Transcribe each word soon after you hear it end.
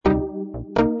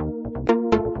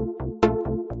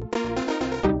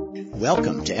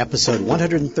Welcome to episode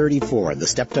 134 of the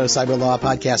Steptoe Cyberlaw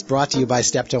Podcast, brought to you by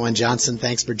Steptoe & Johnson.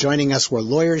 Thanks for joining us. We're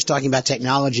lawyers talking about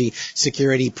technology,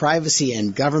 security, privacy,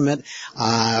 and government.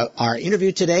 Our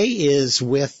interview today is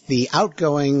with the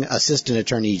outgoing Assistant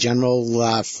Attorney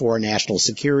General for National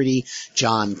Security,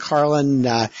 John Carlin.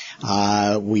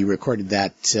 We recorded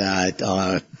that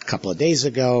a couple of days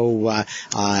ago,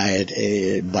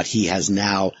 but he has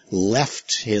now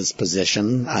left his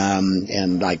position,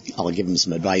 and I'll give him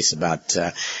some advice about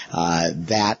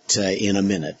that in a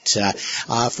minute.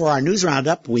 For our news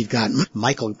roundup, we've got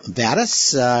Michael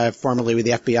Vatis, formerly with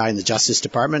the FBI and the Justice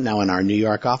Department, now in our New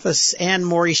York office, and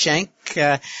Maury Shenk,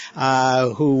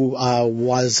 who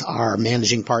was our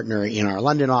managing partner in our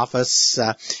London office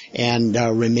and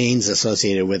remains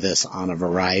associated with us on a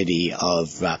variety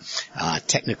of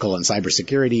technical and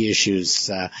cybersecurity issues,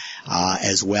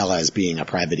 as well as being a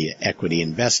private equity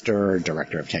investor,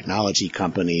 director of technology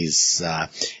companies,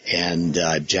 and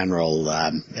general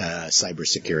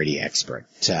cybersecurity expert.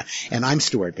 And I'm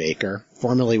Stewart Baker,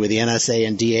 formerly with the NSA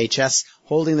and DHS,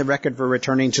 holding the record for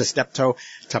returning to Steptoe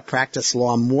to practice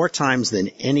law more times than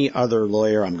any other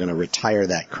lawyer. I'm going to retire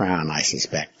that crown, I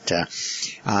suspect.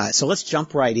 So let's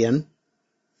jump right in.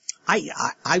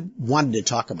 I wanted to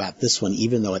talk about this one,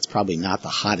 even though it's probably not the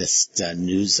hottest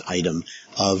news item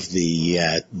of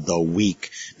the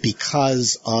week,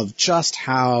 because of just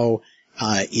how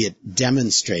it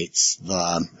demonstrates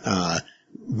the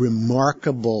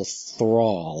remarkable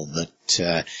thrall that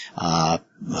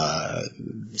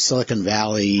Silicon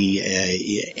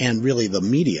Valley and really the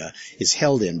media is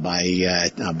held in by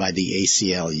the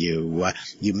ACLU.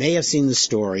 You may have seen the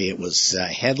story. It was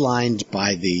headlined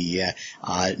by the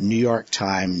New York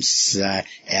Times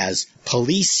as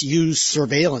 "Police use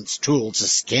surveillance tool to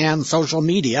scan social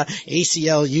media,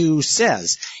 ACLU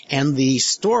says." And the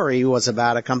story was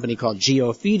about a company called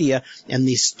Geofeedia, and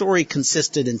the story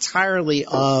consisted entirely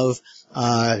of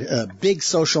big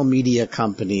social media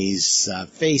companies,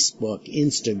 Facebook,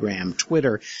 Instagram,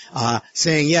 Twitter,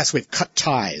 saying, yes, we've cut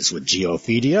ties with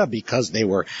Geofeedia because they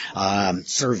were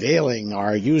surveilling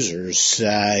our users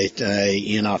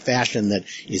in a fashion that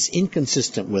is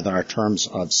inconsistent with our terms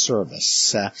of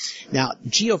service. Now,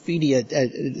 Geofeedia,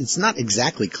 it's not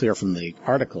exactly clear from the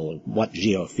article what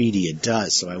Geofeedia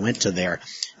does, so I went to their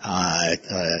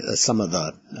some of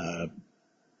the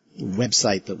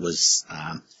website that was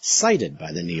cited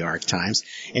by the New York Times.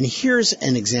 And here's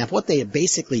an example. What they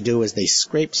basically do is they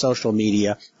scrape social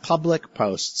media, public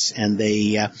posts, and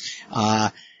they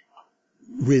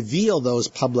reveal those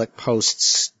public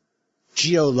posts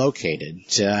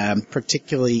geolocated,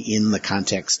 particularly in the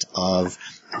context of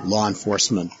law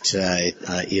enforcement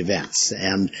events.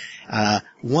 And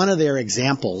one of their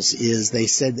examples is they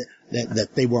said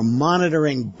that they were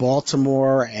monitoring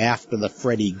Baltimore after the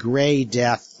Freddie Gray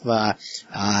death,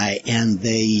 and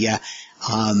they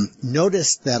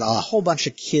noticed that a whole bunch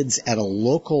of kids at a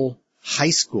local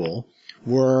high school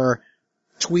were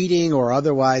tweeting or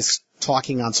otherwise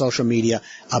talking on social media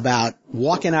about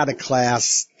walking out of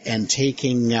class and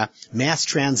taking mass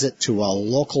transit to a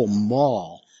local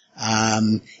mall.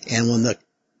 And when the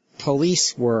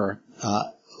police were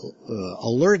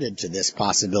alerted to this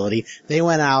possibility, they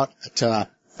went out to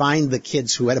find the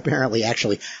kids who had apparently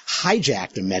actually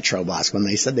hijacked a metro bus when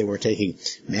they said they were taking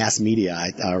mass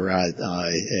media or a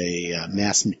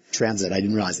mass transit. I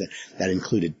didn't realize that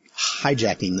included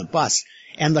hijacking the bus.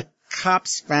 And the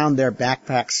cops found their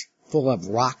backpacks full of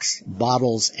rocks,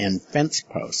 bottles, and fence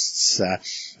posts.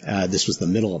 This was the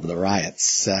middle of the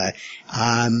riots. Now,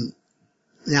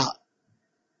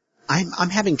 I'm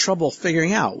having trouble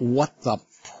figuring out what the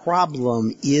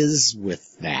problem is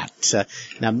with that.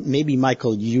 Now, maybe,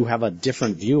 Michael, you have a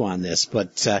different view on this,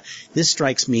 but this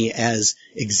strikes me as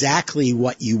exactly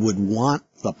what you would want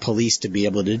the police to be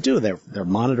able to do. They're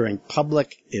monitoring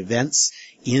public events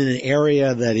in an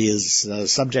area that is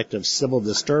subject of civil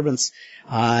disturbance,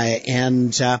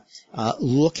 and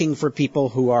looking for people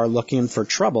who are looking for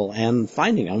trouble and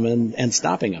finding them and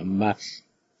stopping them.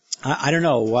 I don't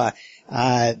know.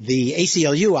 The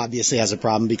ACLU obviously has a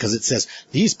problem because it says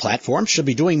these platforms should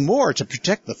be doing more to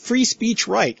protect the free speech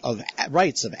rights of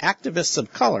activists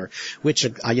of color, which,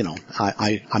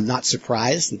 I'm not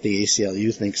surprised that the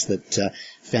ACLU thinks that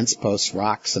fence posts,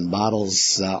 rocks, and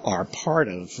bottles are part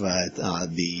of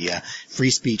the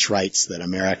free speech rights that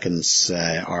Americans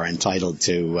are entitled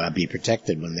to be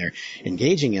protected when they're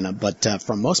engaging in them. But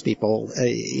for most people,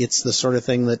 it's the sort of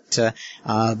thing that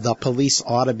the police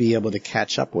ought to be able to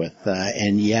catch up with.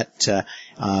 And yet,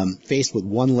 faced with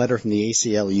one letter from the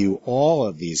ACLU, all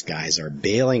of these guys are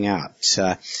bailing out.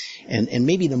 And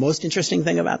maybe the most interesting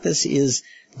thing about this is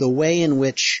the way in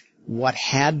which what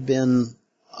had been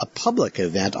a public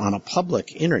event on a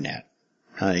public internet,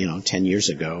 10 years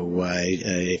ago,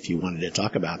 if you wanted to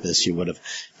talk about this, you would have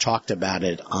talked about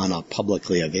it on a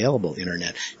publicly available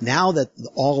internet. Now that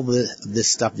all this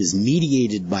stuff is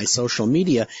mediated by social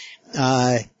media,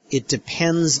 it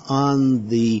depends on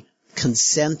the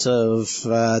consent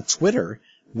of Twitter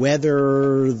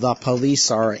whether the police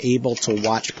are able to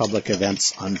watch public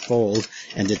events unfold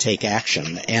and to take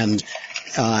action. And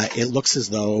it looks as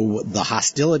though the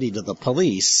hostility to the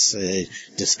police,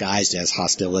 disguised as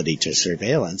hostility to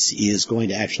surveillance, is going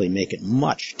to actually make it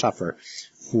much tougher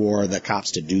for the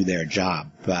cops to do their job.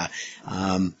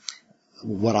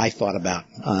 What I thought about,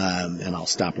 and I'll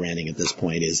stop ranting at this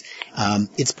point, is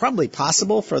it's probably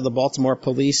possible for the Baltimore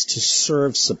police to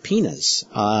serve subpoenas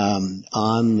on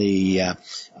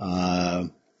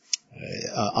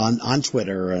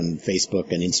Twitter and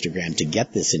Facebook and Instagram to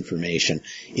get this information.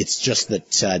 It's just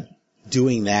that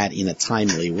doing that in a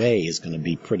timely way is going to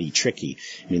be pretty tricky.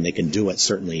 I mean, they can do it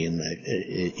certainly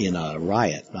in a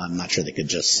riot. I'm not sure they could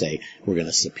just say, we're going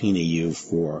to subpoena you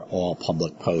for all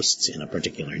public posts in a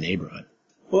particular neighborhood.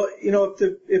 Well,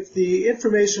 if the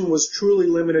information was truly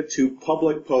limited to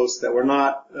public posts that were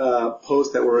not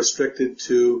posts that were restricted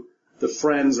to the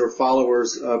friends or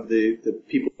followers of the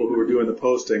people who were doing the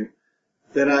posting,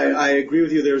 then I agree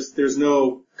with you. There's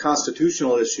no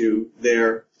constitutional issue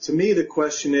there. To me, the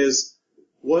question is,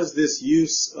 was this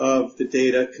use of the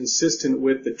data consistent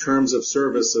with the terms of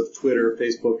service of Twitter,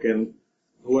 Facebook, and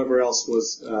whoever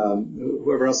else's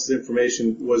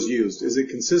information was used? Is it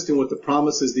consistent with the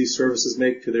promises these services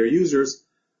make to their users?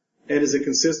 And is it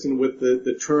consistent with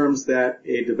the terms that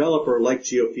a developer like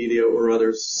Geofeedia or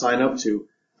others sign up to?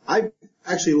 I've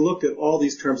actually looked at all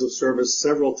these terms of service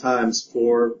several times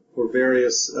for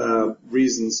various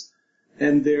reasons,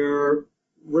 and they're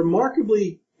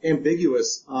remarkably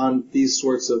ambiguous on these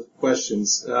sorts of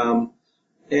questions.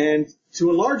 And to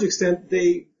a large extent,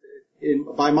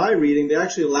 by my reading, they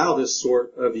actually allow this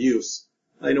sort of use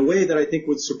in a way that I think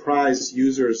would surprise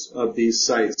users of these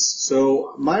sites.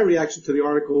 So my reaction to the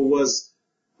article was,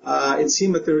 it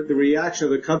seemed that the reaction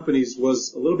of the companies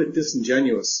was a little bit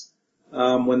disingenuous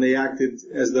when they acted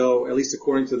as though, at least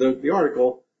according to the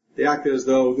article, they acted as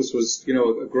though this was,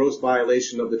 a gross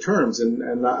violation of the terms,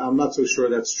 and I'm not so sure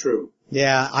that's true.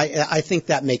 Yeah, I think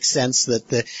that makes sense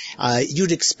that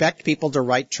you'd expect people to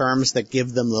write terms that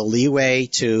give them the leeway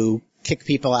to kick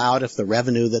people out if the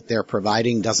revenue that they're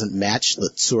providing doesn't match the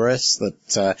tourists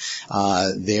that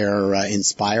they're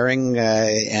inspiring.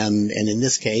 And in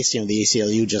this case, the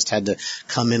ACLU just had to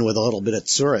come in with a little bit of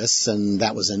tourists, and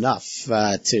that was enough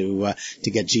to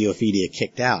get Geofeedia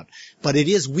kicked out. But it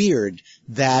is weird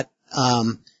that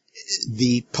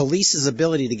the police's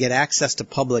ability to get access to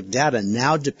public data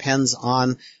now depends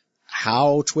on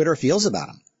how Twitter feels about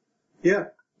them. Yeah.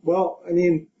 Well, I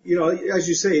mean, as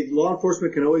you say, law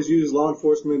enforcement can always use law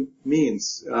enforcement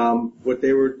means. What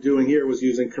they were doing here was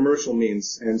using commercial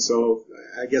means. And so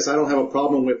I guess I don't have a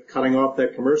problem with cutting off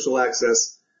that commercial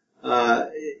access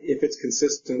if it's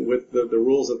consistent with the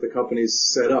rules that the companies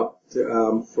set up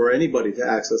for anybody to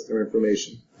access their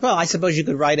information. Well, I suppose you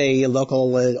could write a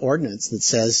local ordinance that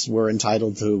says we're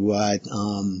entitled to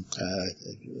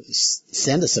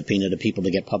send a subpoena to people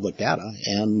to get public data,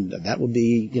 and that would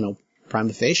be,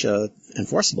 prima facie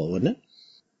enforceable, wouldn't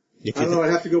it? I don't know. I'd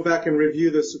have to go back and review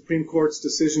the Supreme Court's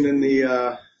decision in the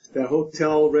that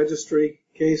hotel registry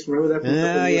case. Remember that?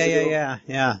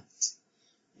 Yeah.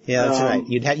 Yeah, that's right.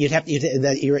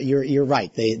 You're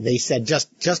right. They said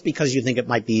just because you think it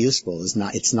might be useful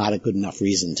it's not a good enough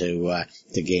reason to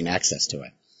gain access to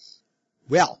it.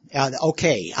 Well,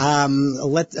 okay.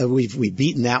 We've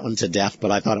beaten that one to death,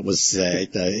 but I thought it was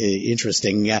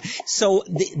interesting. So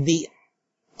the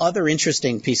other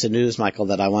interesting piece of news, Michael,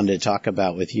 that I wanted to talk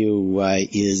about with you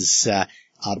is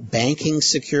banking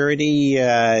security.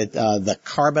 The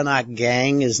Carbonite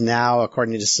gang is now,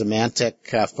 according to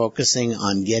Symantec, focusing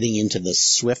on getting into the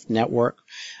SWIFT network,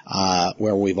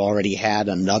 where we've already had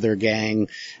another gang.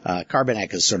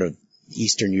 Carbonite is sort of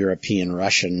Eastern European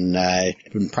Russian,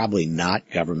 probably not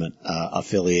government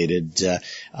affiliated,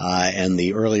 and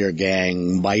the earlier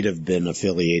gang might have been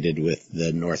affiliated with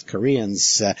the North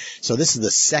Koreans. So this is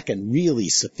the second really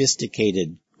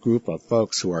sophisticated group of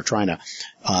folks who are trying to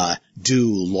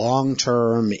do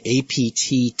long-term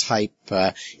APT-type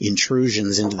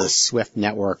intrusions into the SWIFT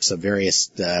networks of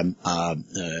various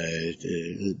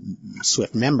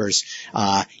SWIFT members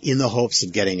in the hopes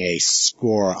of getting a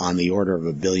score on the order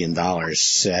of $1 billion.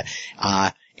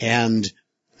 And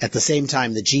At the same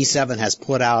time, the G7 has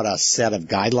put out a set of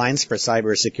guidelines for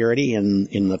cybersecurity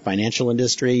in the financial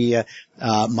industry.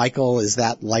 Michael, is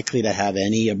that likely to have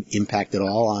any impact at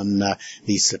all on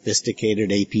these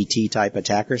sophisticated APT type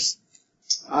attackers?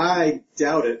 I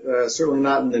doubt it. Certainly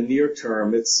not in the near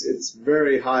term. It's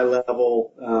very high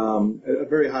level, a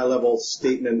very high level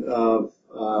statement of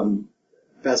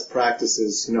best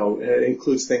practices. It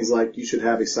includes things like you should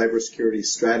have a cybersecurity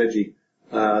strategy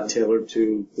tailored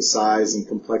to the size and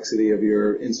complexity of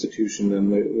your institution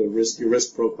and your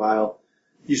risk profile.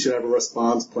 You should have a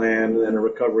response plan and a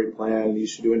recovery plan. You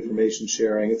should do information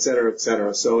sharing, et cetera, et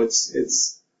cetera. So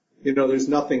it's there's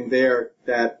nothing there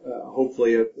that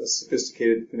hopefully a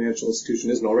sophisticated financial institution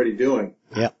isn't already doing.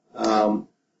 Yeah.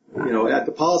 At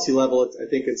the policy level, I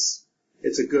think it's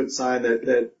a good sign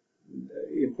that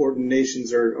important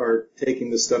nations are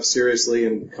taking this stuff seriously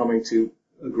and coming to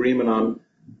agreement on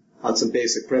some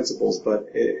basic principles. But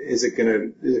is it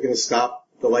going to stop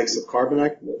the likes of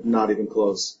Carbonite? Not even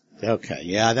close. Okay,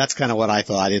 yeah, that's kind of what I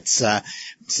thought. It's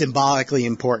symbolically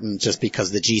important just because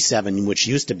the G7, which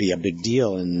used to be a big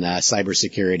deal in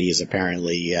cybersecurity, is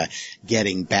apparently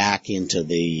getting back into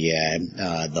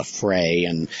the fray,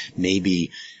 and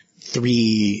maybe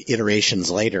 3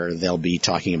 iterations later they'll be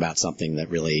talking about something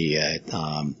that really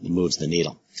moves the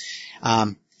needle.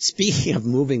 Speaking of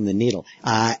moving the needle,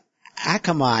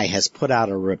 Akamai has put out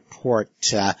a report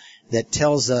that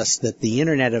tells us that the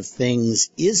Internet of Things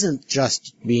isn't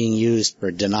just being used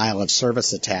for denial of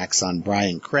service attacks on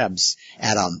Brian Krebs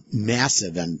at a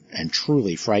massive and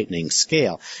truly frightening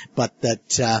scale, but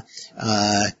that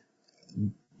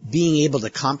being able to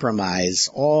compromise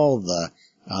all the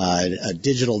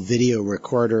digital video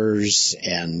recorders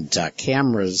and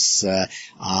cameras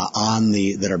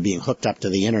that are being hooked up to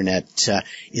the internet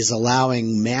is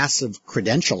allowing massive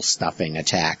credential stuffing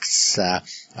attacks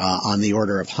on the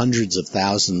order of hundreds of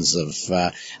thousands of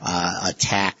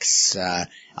attacks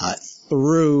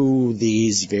through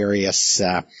these various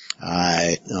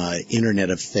Internet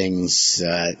of Things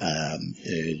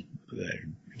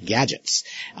gadgets.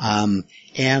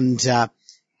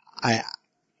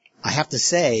 I have to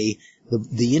say,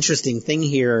 the interesting thing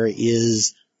here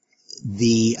is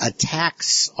the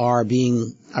attacks are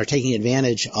taking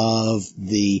advantage of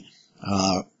the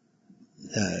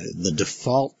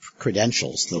default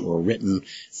credentials that were written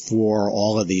for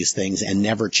all of these things and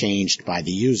never changed by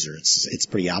the user. It's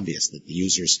pretty obvious that the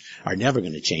users are never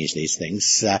going to change these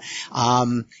things.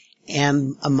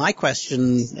 And my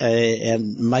question,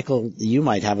 and Michael, you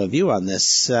might have a view on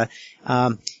this,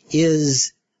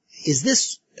 is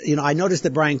this, I noticed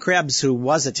that Brian Krebs, who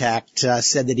was attacked,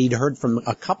 said that he'd heard from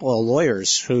a couple of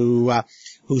lawyers who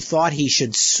thought he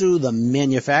should sue the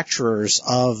manufacturers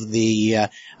of the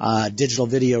digital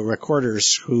video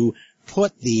recorders who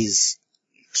put these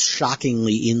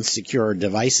shockingly insecure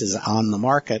devices on the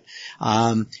market,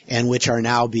 and which are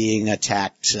now being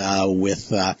attacked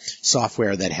with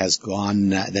software that has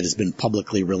been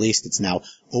publicly released. It's now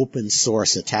open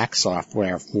source attack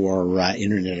software for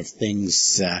Internet of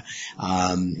Things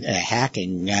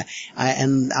hacking.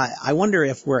 And I wonder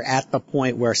if we're at the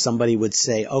point where somebody would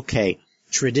say, okay,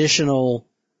 traditional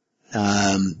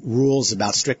rules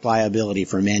about strict liability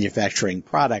for manufacturing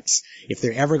products, if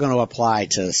they're ever going to apply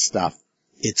to stuff,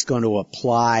 it's going to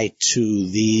apply to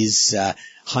these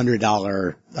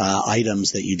 $100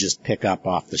 items that you just pick up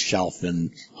off the shelf in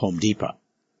Home Depot.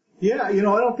 Yeah, I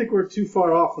don't think we're too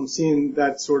far off from seeing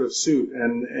that sort of suit,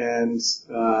 and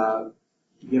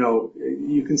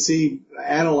you can see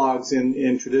analogs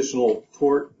in traditional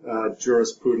tort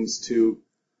jurisprudence to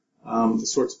the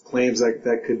sorts of claims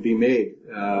that could be made.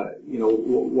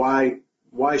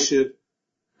 Why should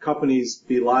companies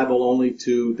be liable only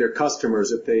to their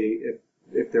customers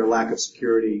if their lack of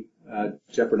security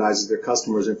jeopardizes their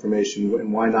customers' information,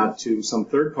 and why not to some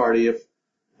third party if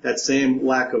that same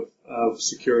lack of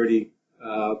security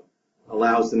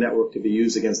allows the network to be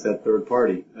used against that third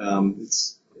party?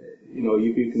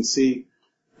 You can see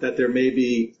that there may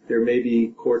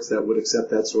be courts that would accept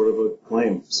that sort of a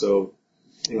claim. So,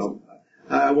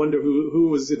 I wonder who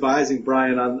was advising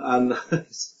Brian on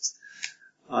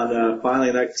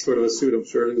filing that sort of a suit. I'm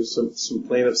sure there was some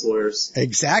plaintiffs' lawyers.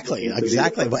 Exactly.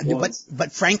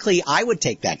 But frankly, I would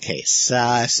take that case.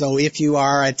 So if you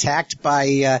are attacked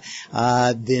by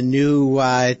the new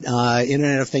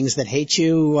Internet of Things that hate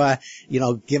you,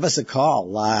 give us a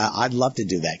call. I'd love to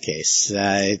do that case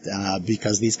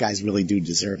because these guys really do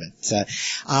deserve it.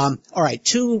 All right,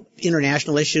 2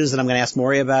 international issues that I'm going to ask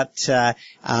Maury about. The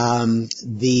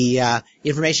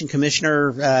Information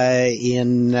Commissioner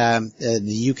in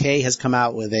the UK has come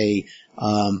out with a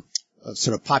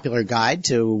sort of popular guide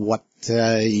to what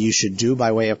you should do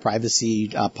by way of privacy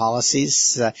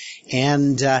policies.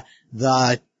 And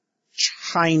the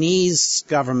Chinese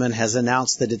government has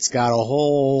announced that it's got a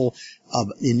whole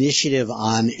initiative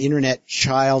on internet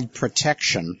child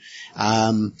protection,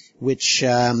 which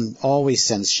always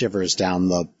sends shivers down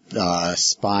the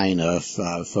spine of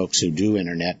folks who do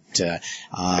internet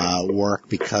work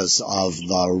because of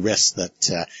the risk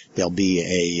that there'll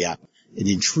be an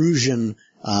intrusion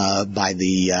by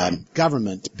the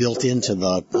government built into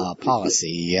the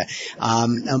policy.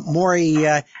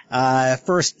 Maury,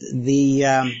 first,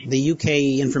 the UK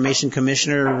Information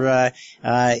Commissioner,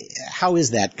 how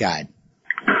is that guide?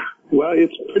 Well,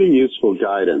 it's pretty useful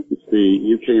guidance.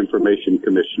 The UK Information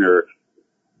Commissioner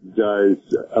does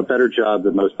a better job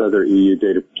than most other EU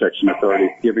data protection authorities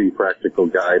giving practical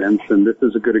guidance, and this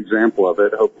is a good example of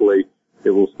it. Hopefully, it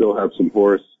will still have some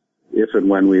force if and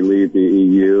when we leave the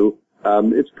EU.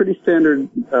 It's pretty standard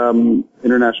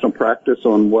international practice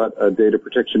on what a data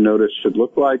protection notice should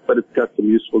look like, but it's got some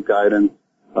useful guidance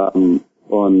on,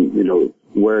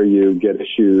 where you get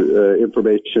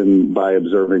information by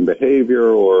observing behavior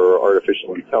or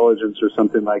artificial intelligence or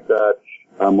something like that,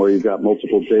 where you've got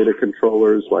multiple data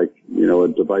controllers like, a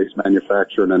device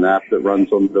manufacturer and an app that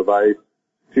runs on the device,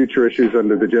 future issues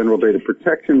under the General Data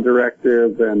Protection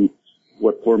Directive, and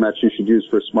what formats you should use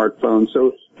for smartphones.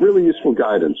 So really useful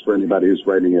guidance for anybody who's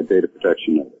writing a data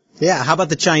protection notice. Yeah, how about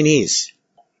the Chinese?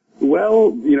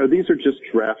 Well, these are just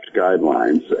draft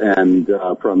guidelines, and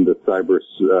from the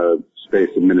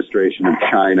Cyberspace Administration of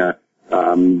China,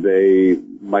 they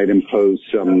might impose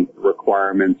some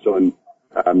requirements on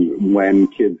when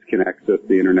kids can access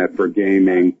the internet for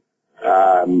gaming.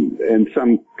 And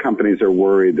some companies are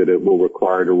worried that it will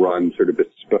require to run sort of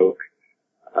bespoke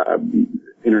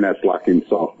internet blocking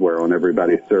software on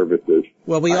everybody's services.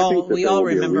 Well, we all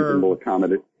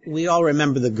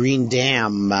remember the Green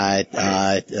Dam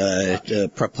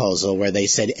proposal where they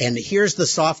said, and here's the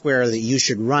software that you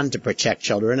should run to protect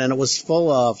children, and it was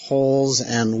full of holes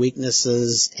and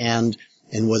weaknesses and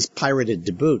was pirated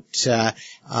to boot.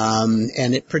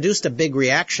 And it produced a big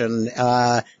reaction,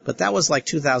 but that was like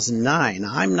 2009.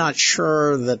 I'm not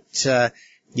sure that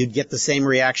you'd get the same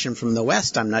reaction from the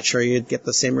West. I'm not sure you'd get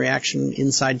the same reaction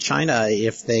inside China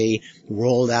if they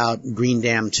rolled out Green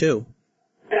Dam 2.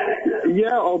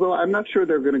 Yeah, although I'm not sure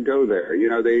they're going to go there.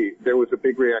 There was a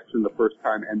big reaction the first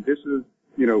time, and this is,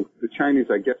 the Chinese,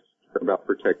 I guess, care about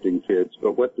protecting kids,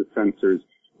 but what the censors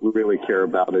really care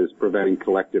about is preventing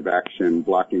collective action,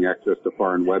 blocking access to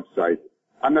foreign websites.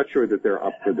 I'm not sure that they're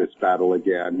up for this battle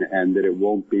again, and that it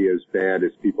won't be as bad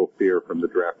as people fear from the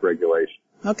draft regulation.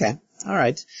 Okay. All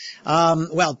right.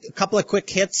 Well, a couple of quick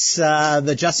hits.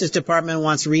 The Justice Department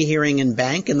wants rehearing in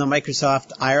bank in the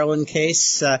Microsoft Ireland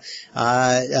case.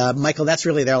 Michael, that's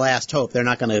really their last hope. They're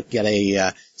not going to get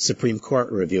a Supreme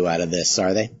Court review out of this,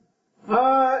 are they?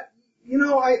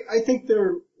 I think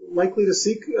they're likely to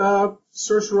seek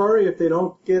certiorari if they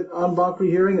don't get en banc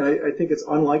rehearing. I think it's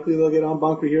unlikely they'll get en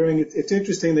banc rehearing. It's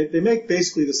interesting that they make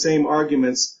basically the same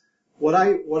arguments. What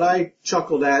I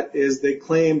chuckled at is they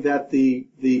claim that the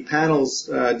panel's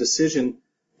decision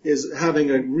is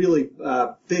having a really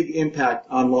big impact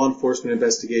on law enforcement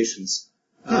investigations.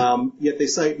 Yet they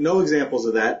cite no examples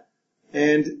of that.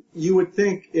 And you would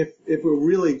think if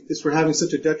we're having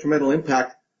such a detrimental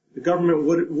impact, the government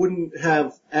wouldn't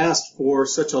have asked for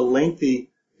such a lengthy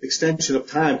extension of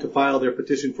time to file their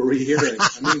petition for rehearing.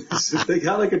 I mean, they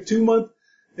got like a 2-month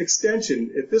extension.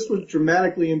 If this was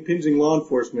dramatically impinging law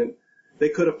enforcement, they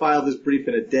could have filed this brief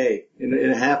in a day, in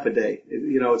a half a day.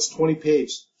 It's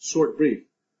 20-page short brief.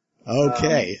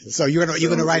 Okay, so you're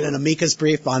gonna write an amicus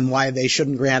brief on why they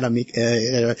shouldn't grant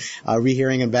a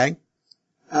rehearing in bank?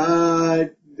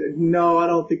 No, I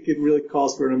don't think it really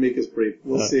calls for an amicus brief.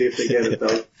 We'll see if they get it,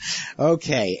 though.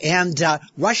 Okay. And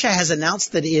Russia has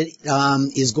announced that it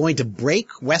is going to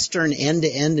break Western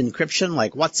end-to-end encryption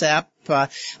like WhatsApp.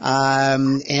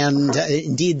 And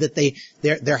indeed that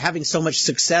they're having so much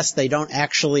success they don't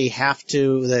actually have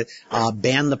to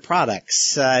ban the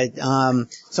products.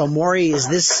 So Maury, is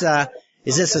this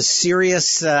a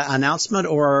serious announcement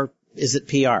or is it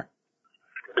PR?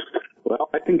 Well,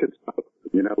 I think it's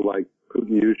like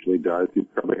Putin usually does. He's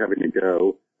probably having a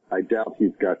go. I doubt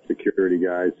he's got security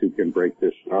guys who can break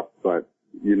this up, but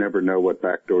you never know what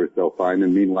backdoors they'll find.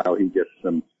 And meanwhile, he gets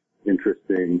some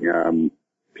interesting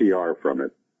PR from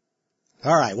it.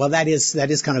 All right. Well, that is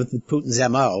kind of Putin's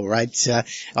MO, right?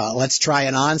 Let's try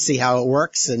it on, see how it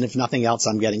works, and if nothing else,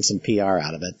 I'm getting some PR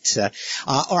out of it.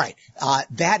 All right.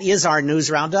 That is our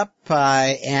news roundup,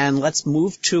 and let's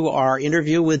move to our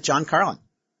interview with John Carlin.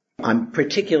 I'm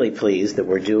particularly pleased that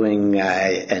we're doing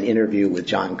an interview with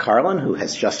John Carlin, who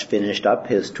has just finished up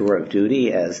his tour of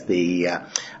duty as the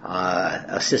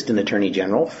Assistant Attorney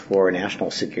General for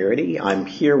National Security. I'm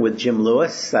here with Jim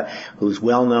Lewis, who's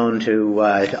well known to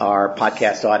our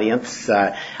podcast audience.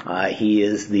 He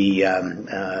is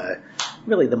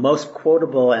really the most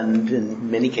quotable and,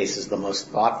 in many cases, the most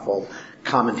thoughtful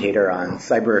commentator on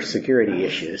cybersecurity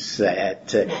issues in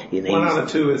 1 out of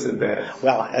 2 isn't bad.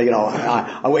 Well,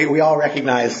 we all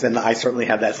recognize, and I certainly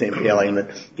have that same feeling,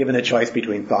 that given a choice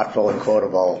between thoughtful and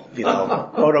quotable,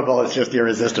 quotable is just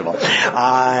irresistible.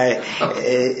 But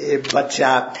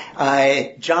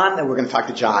John, and we're going to talk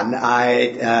to John,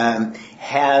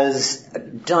 has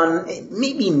done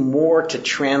maybe more to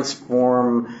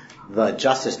transform the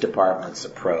Justice Department's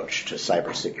approach to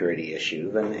cybersecurity issue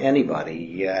than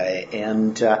anybody,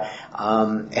 and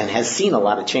has seen a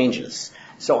lot of changes.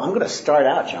 So I'm going to start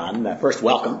out, John. First,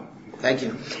 welcome. Thank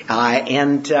you.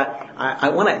 I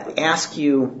want to ask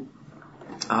you,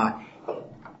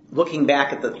 looking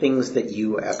back at the things that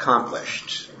you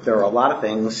accomplished, there are a lot of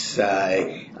things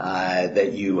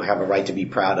that you have a right to be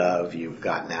proud of. You've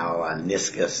got now a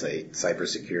NISCUS, a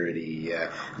cybersecurity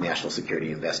national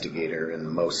security investigator in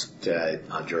most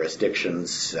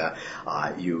jurisdictions.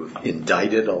 You've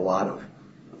indicted a lot of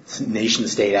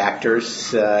nation-state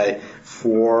actors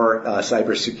for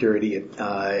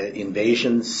cybersecurity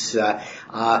invasions.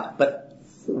 But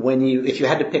if you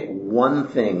had to pick one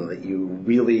thing that you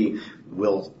really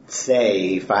will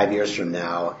say 5 years from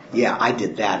now, yeah, I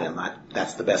did that, and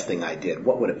that's the best thing I did,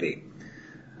 what would it be?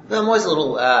 I'm always a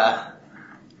little,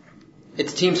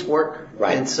 it's team sport.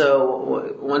 Right. And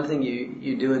so one thing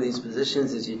you do in these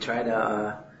positions is you try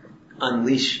to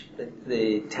unleash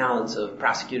the talents of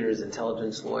prosecutors,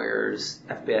 intelligence lawyers,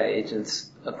 FBI agents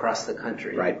across the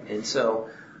country. Right. And so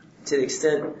to the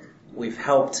extent we've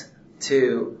helped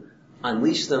to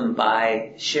unleash them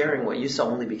by sharing what used to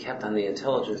only be kept on the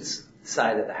intelligence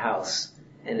side of the house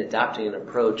and adopting an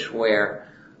approach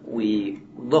where we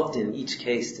looked in each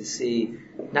case to see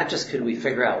not just could we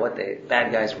figure out what the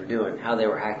bad guys were doing, how they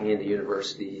were hacking into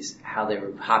universities, how they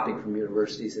were hopping from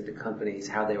universities into companies,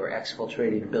 how they were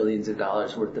exfiltrating billions of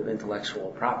dollars worth of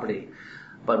intellectual property.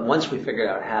 But once we figured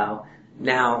out how,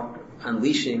 now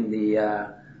unleashing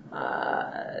the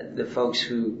folks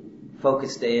who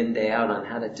focus day in, day out on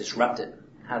how to disrupt it,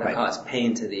 how to cause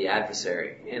pain to the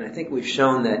adversary. And I think we've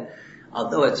shown that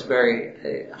although it's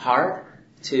very hard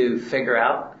to figure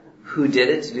out who did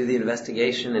it, to do the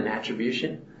investigation and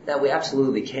attribution, that we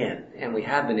absolutely can. And we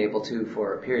have been able to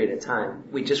for a period of time.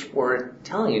 We just weren't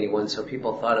telling anyone, so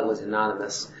people thought it was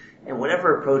anonymous. And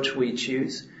whatever approach we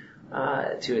choose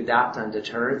to adopt on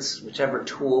deterrence, whichever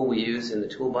tool we use in the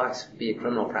toolbox, be it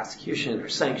criminal prosecution or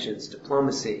sanctions,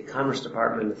 diplomacy, Commerce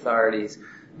Department authorities,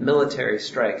 military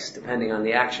strikes, depending on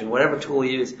the action, whatever tool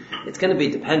we use, it's going to be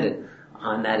dependent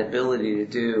on that ability to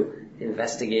do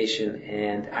investigation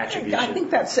and attribution. I think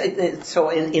that's so.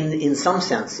 In some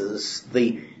senses,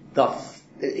 it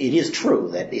is true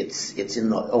that it's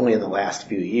only in the last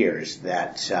few years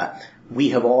that we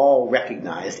have all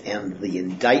recognized, and the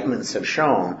indictments have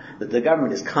shown that the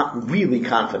government is really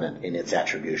confident in its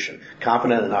attribution,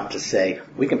 confident enough to say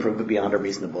we can prove it beyond a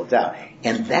reasonable doubt,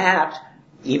 and that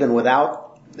even without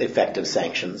effective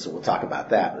sanctions, we'll talk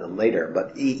about that later,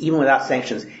 but even without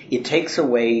sanctions, it takes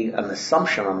away an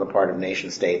assumption on the part of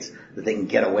nation states that they can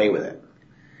get away with it.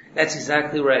 That's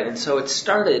exactly right. And so it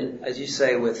started, as you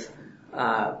say, with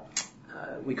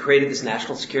we created this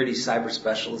National Security Cyber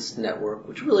Specialist Network,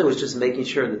 which really was just making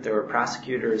sure that there were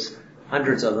prosecutors,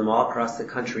 hundreds of them all across the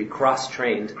country,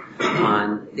 cross-trained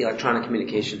on the Electronic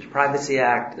Communications Privacy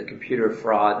Act, the Computer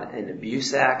Fraud and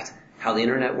Abuse Act, how the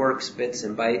Internet works, bits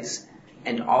and bytes,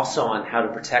 and also on how to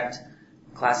protect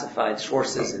classified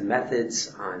sources and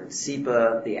methods, on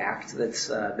CIPA, the act that's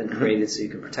been created so you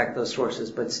can protect those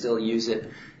sources but still use it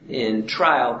in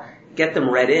trial, get them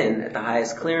read in at the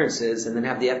highest clearances, and then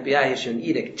have the FBI issue an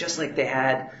edict, just like they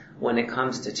had when it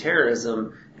comes to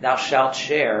terrorism, thou shalt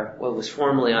share what was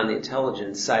formerly on the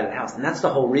intelligence side of the house. And that's the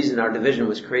whole reason our division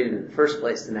was created in the first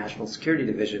place, the National Security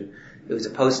Division. It was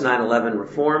a post-9/11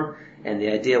 reform, and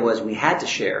the idea was we had to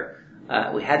share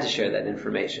that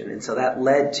information. And so that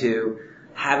led to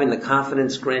having the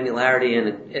confidence, granularity,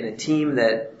 and a team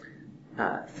that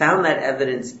found that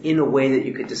evidence in a way that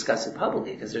you could discuss it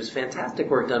publicly, because there's fantastic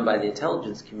work done by the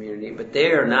intelligence community, but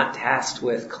they are not tasked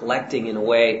with collecting in a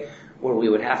way where we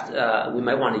would have to, we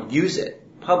might want to use it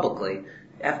publicly.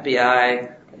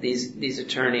 FBI, these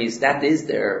attorneys, that is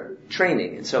their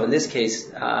training. And so in this case,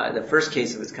 the first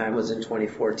case of its kind was in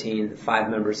 2014, the 5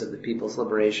 members of the People's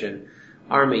Liberation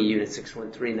Army Unit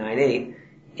 61398.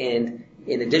 And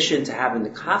in addition to having the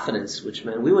confidence, which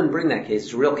meant we wouldn't bring that case,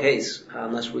 it's a real case,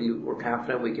 unless we were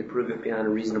confident we could prove it beyond a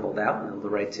reasonable doubt and have the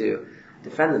right to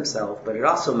defend themselves. But it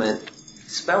also meant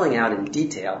spelling out in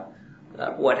detail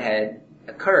what had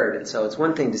occurred. And so it's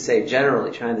one thing to say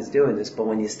generally China's doing this, but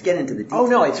when you get into the details... Oh,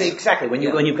 no, it's exactly. When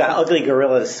you've got ugly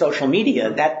gorillas social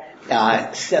media,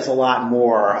 that says a lot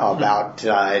more about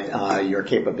your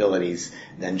capabilities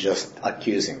than just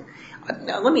accusing.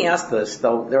 Now, let me ask this,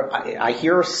 though. I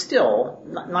hear still,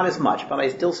 not as much, but I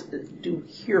still do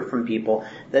hear from people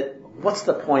that what's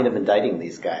the point of indicting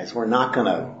these guys? We're not going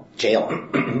to jail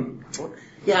them.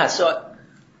 Yeah, so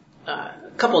a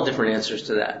couple of different answers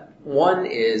to that. One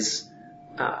is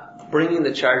bringing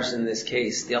the charges in this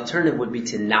case. The alternative would be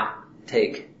to not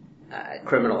take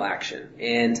criminal action.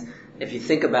 And if you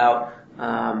think about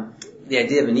the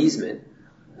idea of an easement,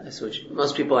 which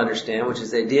most people understand, which is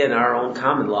the idea in our own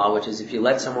common law, which is if you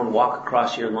let someone walk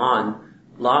across your lawn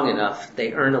long enough,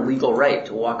 they earn a legal right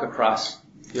to walk across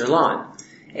your lawn.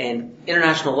 And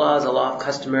international law is a law of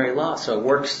customary law, so it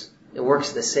works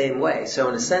the same way. So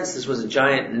in a sense, this was a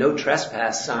giant no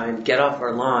trespass sign, get off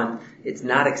our lawn. It's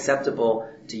not acceptable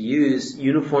to use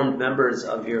uniformed members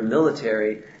of your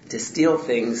military to steal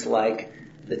things like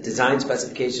the design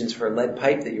specifications for a lead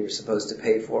pipe that you were supposed to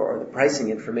pay for, or the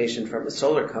pricing information from a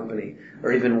solar company,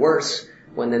 or even worse,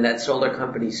 when then that solar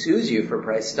company sues you for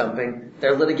price dumping,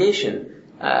 their litigation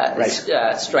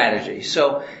strategy.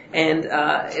 So, and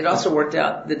it also worked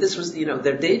out that this was,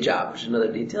 their day job, which is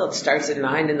another detail. It starts at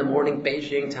 9 in the morning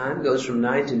Beijing time, goes from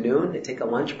 9 to noon. They take a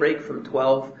lunch break from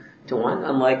 12 to 1,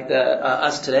 unlike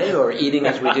us today, or eating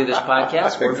as we do this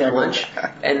podcast, work for lunch,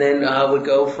 and then would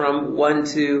go from 1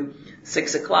 to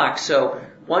 6 o'clock. So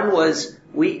one was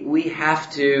we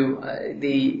have to,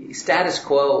 the status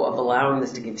quo of allowing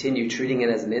this to continue, treating it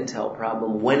as an intel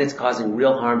problem when it's causing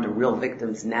real harm to real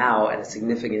victims now at a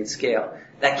significant scale,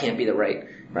 that can't be the right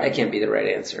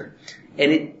answer.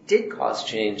 And it did cause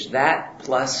change. That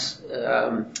plus,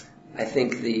 I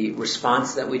think the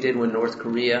response that we did when North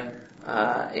Korea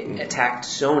attacked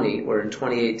Sony, where in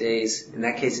 28 days, in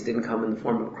that case it didn't come in the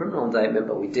form of a criminal indictment,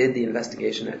 but we did the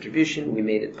investigation attribution, we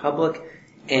made it public,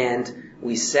 and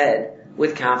we said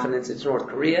with confidence it's North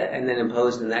Korea, and then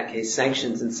imposed in that case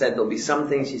sanctions and said there'll be some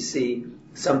things you see,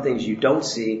 some things you don't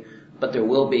see, but there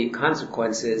will be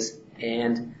consequences.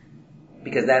 And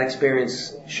because that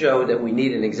experience showed that we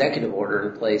need an executive order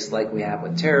in place like we have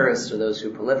with terrorists or those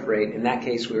who proliferate. In that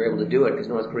case, we were able to do it because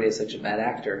North Korea is such a bad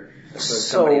actor.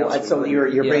 So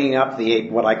you're bringing up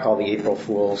what I call the April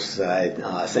Fool's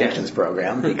sanctions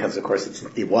program, because of course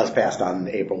it was passed on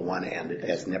April 1 and it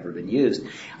has never been used.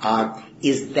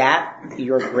 Is that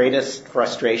your greatest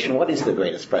frustration? What is the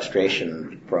greatest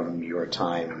frustration from your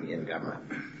time in government?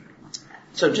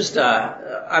 So just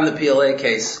on the PLA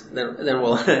case, then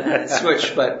we'll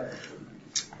switch. But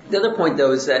the other point,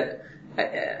 though, is that,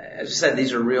 as I said,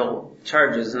 these are real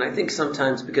charges. And I think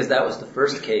sometimes because that was the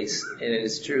first case, and it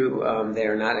is true they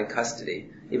are not in custody,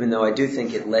 even though I do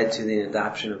think it led to the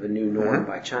adoption of a new norm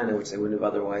by China, which they wouldn't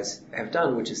have otherwise have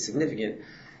done, which is significant.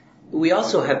 We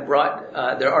also have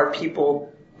brought, there are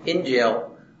people in jail.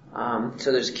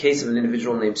 So there's a case of an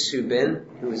individual named Su Bin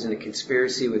who was in a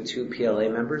conspiracy with 2 PLA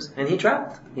members, and he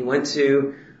traveled. He went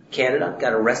to Canada,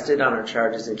 got arrested on our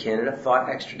charges in Canada, fought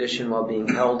extradition while being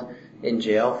held in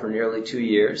jail for nearly 2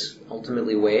 years,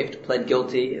 ultimately waived, pled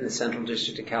guilty in the Central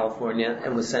District of California,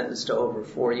 and was sentenced to over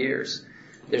 4 years.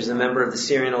 There's a member of the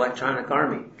Syrian Electronic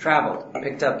Army, traveled,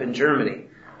 picked up in Germany,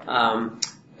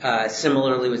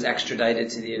 similarly was extradited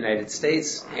to the United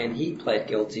States, and he pled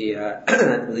guilty,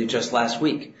 I believe just last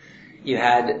week. You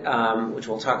had, which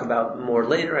we'll talk about more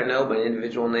later, I know, but an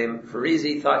individual named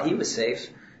Farizi thought he was safe.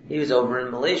 He was over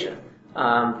in Malaysia,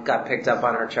 got picked up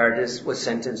on our charges, was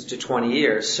sentenced to 20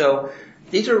 years. So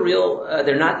these are real,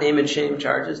 they're not name and shame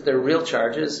charges, they're real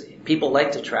charges. People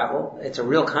like to travel. It's a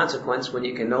real consequence when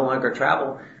you can no longer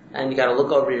travel, and you got to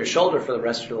look over your shoulder for the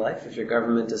rest of your life if your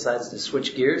government decides to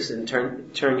switch gears and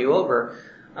turn you over.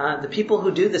 The people who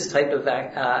do this type of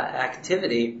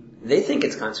activity, they think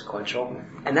it's consequential,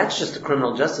 and that's just the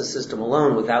criminal justice system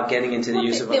alone, without getting into the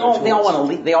use of other tools. They all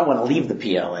want to leave the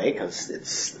PLA because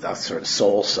it's a sort of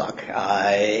soul suck,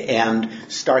 and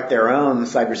start their own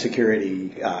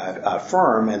cybersecurity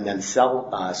firm, and then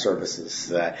sell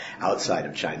services outside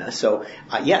of China. So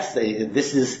yes,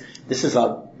 this is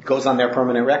goes on their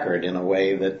permanent record in a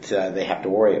way that they have to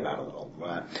worry about a little.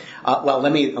 Well,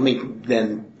 let me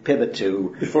then pivot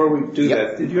to... Before we do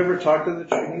that, did you ever talk to the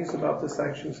Chinese about the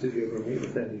sanctions? Did you ever meet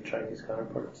with any Chinese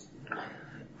counterparts?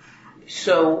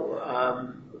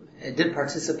 So, did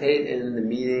participate in the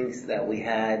meetings that we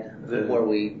had where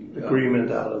we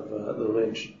agreement out of the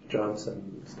Lynch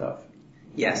Johnson stuff.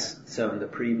 Yes, so in the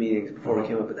pre-meetings before we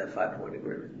came up with that 5-point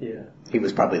agreement. Yeah, he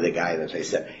was probably the guy that they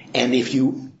said, and if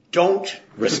you don't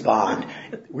respond,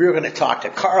 we're going to talk to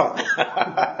Carlin.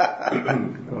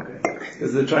 Okay,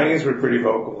 because the Chinese were pretty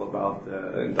vocal about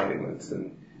the indictments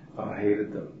and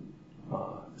hated them.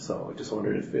 So I just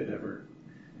wondered if it ever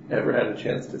had a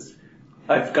chance to.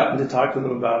 I've gotten to talk to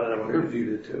them about it. I wondered if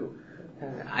you did too.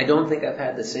 I don't think I've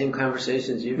had the same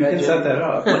conversations you've had. You can set that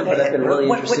up. But I've been really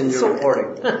interested in your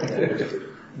reporting.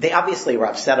 They obviously were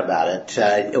upset about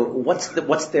it.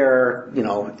 What's their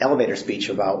elevator speech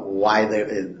about why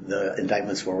the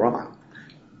indictments were wrong?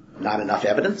 Not enough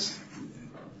evidence?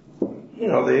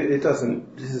 It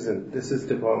doesn't. This is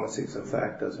diplomacy, so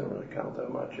fact doesn't really count that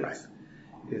much.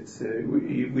 We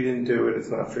didn't do it. It's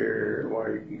not fair. Why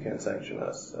you can't sanction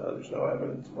us? There's no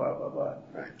evidence. Blah blah blah.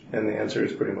 Right. And the answer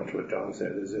is pretty much what John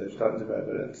said. There's tons of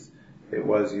evidence. It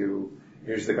was you.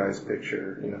 Here's the guy's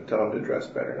picture. Tell him to dress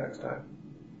better next time.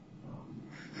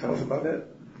 That was about it.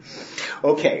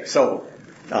 Okay, so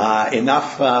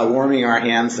enough warming our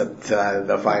hands at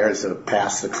the fires of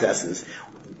past successes.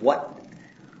 What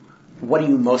are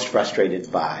you most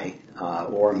frustrated by,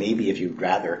 or maybe if you'd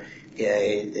rather?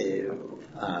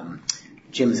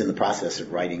 Jim's in the process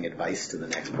of writing advice to the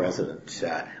next president.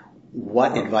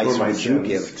 What advice would you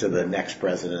give to the next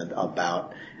president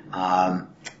about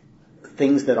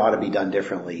things that ought to be done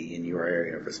differently in your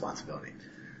area of responsibility?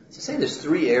 So say there's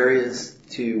 3 areas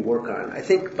to work on. I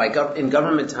think in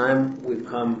government time we've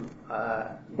come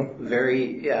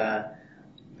very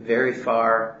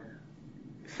far,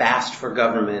 fast for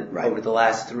government over the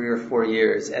last 3 or 4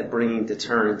 years at bringing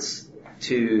deterrence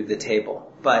to the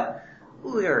table. But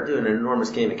we are doing an enormous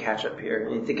game of catch-up here.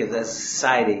 And you think of as a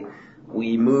society,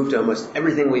 we moved almost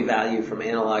everything we value from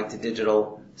analog to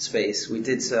digital space. We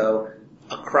did so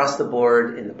across the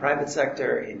board in the private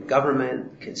sector, in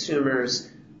government,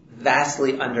 consumers,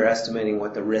 vastly underestimating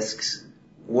what the risks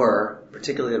were,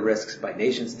 particularly the risks by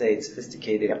nation states,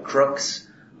 sophisticated crooks,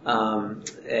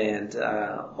 and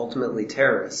ultimately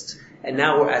terrorists. And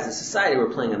now, as a society,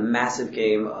 we're playing a massive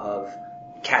game of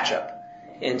catch-up.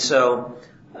 And so,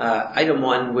 item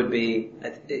 1 would be,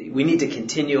 we need to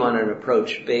continue on an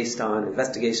approach based on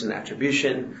investigation and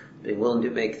attribution, being willing to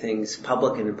make things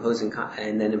public and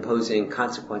then imposing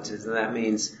consequences. And that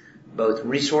means both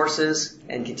resources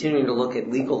and continuing to look at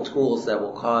legal tools that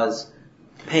will cause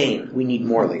pain. We need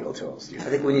more legal tools. I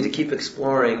think we need to keep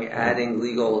exploring, adding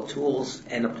legal tools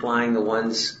and applying the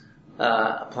ones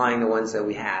that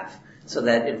we have, so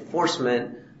that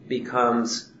enforcement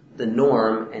becomes the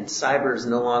norm and cyber is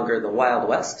no longer the Wild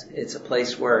West. It's a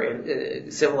place where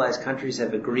civilized countries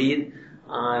have agreed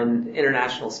on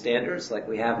international standards like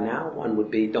we have now. One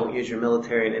would be don't use your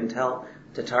military and intel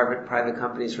to target private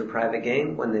companies for private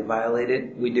gain. When they violate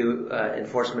it, we do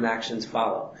enforcement actions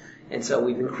follow. And so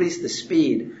we've increased the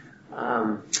speed,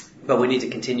 but we need to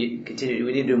continue.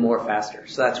 We need to do more faster.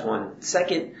 So that's one.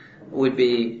 Second would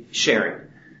be sharing.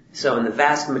 So in the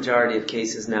vast majority of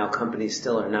cases now, companies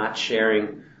still are not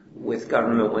sharing with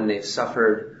government when they've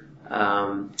suffered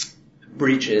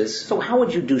breaches. So how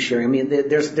would you do sharing? I mean,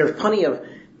 there's plenty of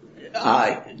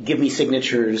give me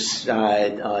signatures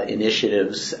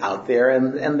initiatives out there,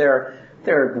 and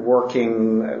they're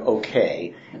working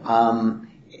okay.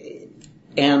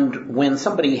 And when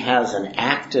somebody has an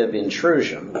active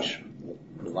intrusion, which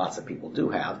lots of people do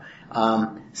have,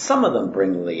 some of them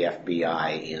bring the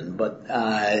FBI in, but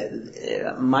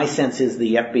my sense is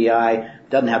the FBI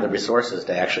doesn't have the resources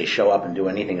to actually show up and do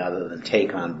anything other than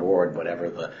take on board whatever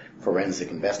the forensic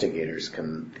investigators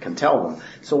can tell them.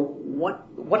 So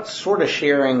what sort of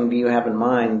sharing do you have in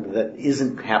mind that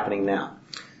isn't happening now?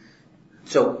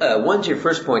 So one, to your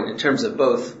first point, in terms of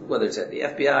both, whether it's at the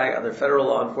FBI, other federal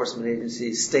law enforcement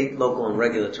agencies, state, local, and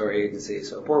regulatory agencies,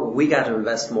 so we got to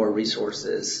invest more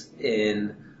resources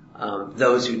in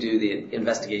those who do the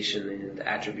investigation and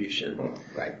attribution.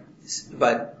 Right.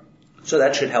 But so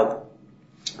that should help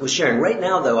with sharing. Right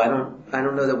now, though, I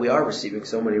don't know that we are receiving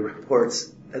so many reports.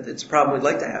 It's a problem we'd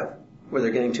like to have, where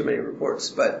they're getting too many reports.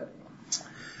 But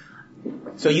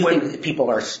so you think people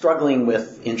are struggling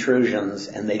with intrusions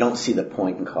and they don't see the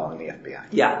point in calling the FBI?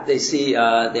 Yeah, they see,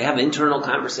 they have internal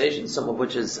conversations, some of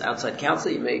which is outside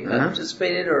counsel. You may have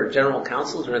participated, or general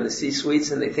counsels or in the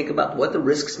C-suites, and they think about what the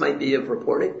risks might be of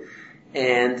reporting.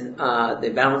 And they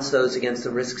balance those against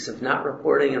the risks of not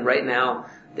reporting. And right now,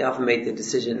 they often make the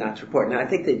decision not to report. Now, I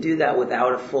think they do that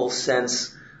without a full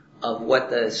sense of what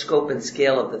the scope and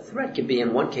scale of the threat could be.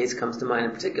 In one case comes to mind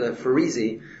in particular,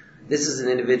 Farizi. This is an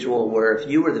individual where if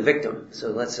you were the victim, so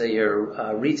let's say you're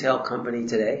a retail company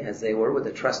today, as they were with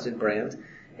a trusted brand,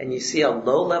 and you see a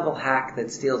low-level hack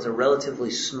that steals a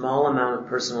relatively small amount of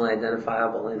personal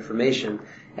identifiable information,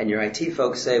 and your IT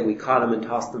folks say, we caught them and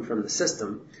tossed them from the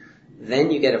system,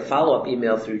 then you get a follow-up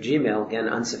email through Gmail, again,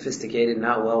 unsophisticated,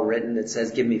 not well-written, that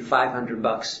says, give me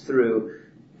 $500 through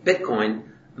Bitcoin.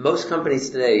 Most companies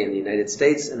today in the United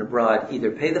States and abroad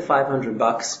either pay the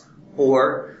 $500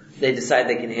 or they decide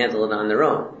they can handle it on their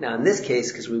own. Now, in this case,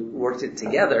 because we worked it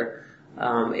together,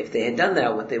 if they had done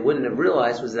that, what they wouldn't have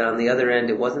realized was that on the other end,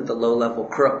 it wasn't the low-level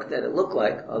crook that it looked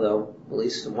like, although at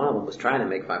least one of them was trying to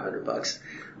make $500,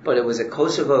 but it was a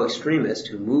Kosovo extremist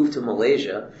who moved to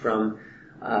Malaysia from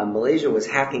Malaysia was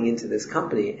hacking into this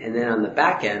company, and then on the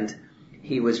back end,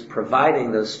 he was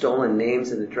providing those stolen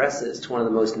names and addresses to one of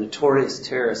the most notorious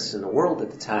terrorists in the world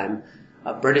at the time,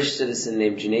 a British citizen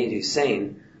named Junaid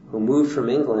Hussain, who moved from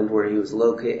England where he was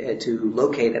locate at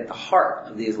the heart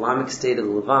of the Islamic State of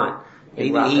the Levant.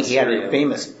 He had a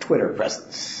famous Twitter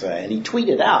presence, and he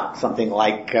tweeted out something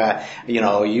like,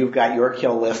 you've got your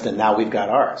kill list and now we've got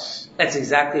ours. That's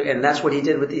exactly, and that's what he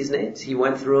did with these names. He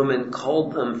went through them and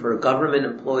culled them for government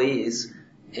employees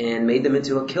and made them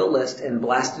into a kill list and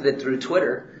blasted it through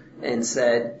Twitter and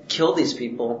said, kill these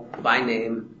people by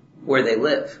name where they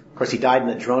live. Of course, he died in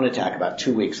a drone attack about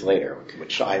 2 weeks later,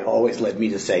 which always led me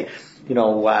to say,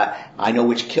 I know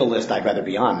which kill list I'd rather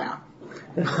be on now.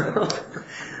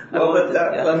 Well,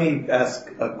 let me ask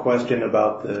a question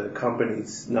about the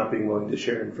companies not being willing to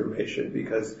share information,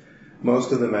 because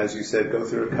most of them, as you said, go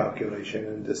through a calculation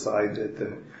and decide that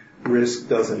the risk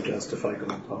doesn't justify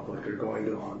going public or going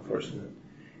to law enforcement.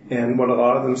 And what a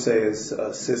lot of them say is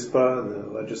CISPA,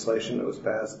 the legislation that was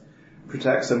passed,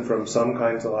 protects them from some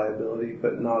kinds of liability,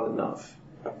 but not enough.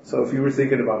 So if you were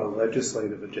thinking about a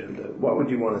legislative agenda, what would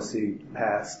you want to see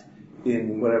passed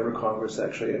in whatever Congress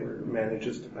actually ever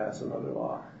manages to pass another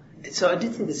law? So I do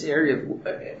think this area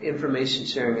of information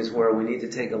sharing is where we need to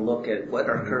take a look at what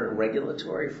our current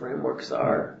regulatory frameworks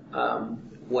are,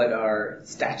 what our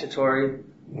statutory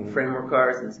framework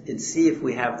are, and see if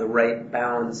we have the right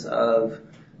balance of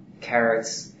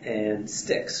carrots and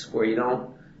sticks, where you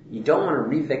don't want to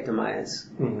re-victimize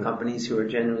companies who are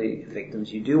genuinely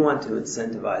victims. You do want to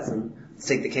incentivize them. Let's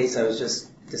take the case I was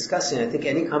just discussing. I think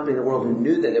any company in the world who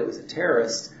knew that it was a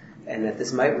terrorist and that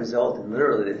this might result in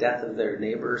literally the death of their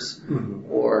neighbors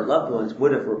or loved ones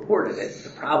would have reported it. The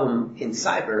problem in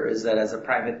cyber is that as a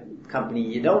private company,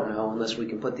 you don't know unless we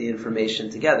can put the information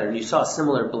together. And you saw a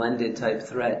similar blended type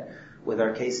threat with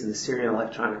our case in the Syrian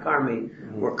Electronic Army,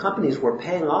 where companies were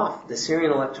paying off the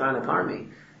Syrian Electronic Army.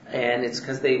 And it's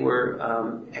because they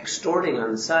were extorting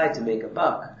on the side to make a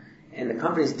buck. And the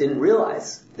companies didn't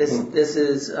realize this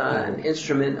is an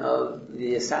instrument of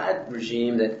the Assad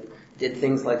regime that did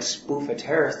things like spoof a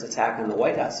terrorist attack on the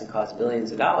White House and cost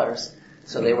billions of dollars.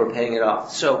 So they were paying it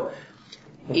off. So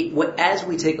as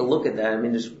we take a look at that, I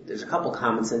mean, there's a couple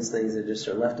common sense things that just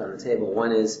are left on the table.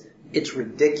 One is it's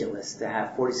ridiculous to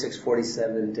have 46,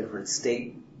 47 different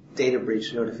state data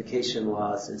breach notification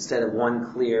laws instead of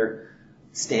one clear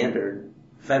standard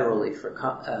federally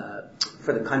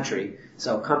for the country.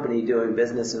 So a company doing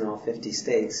business in all 50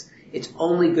 states, it's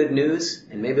only good news,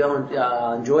 and maybe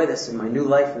I'll enjoy this in my new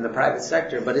life in the private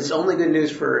sector, but it's only good news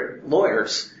for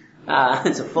lawyers.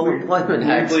 It's a full employment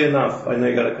act. Weirdly enough, I know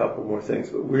you got a couple more things,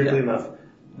 but weirdly enough,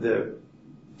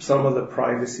 some of the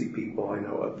privacy people I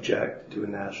know object to a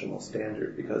national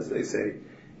standard because they say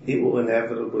it will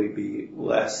inevitably be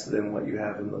less than what you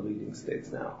have in the leading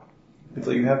states now. And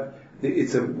so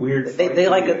it's a weird. They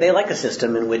like a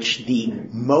system in which the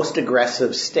most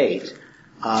aggressive state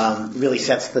really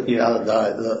sets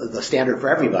the standard for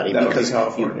everybody, because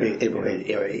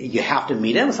you have to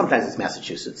meet it. Sometimes it's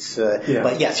Massachusetts,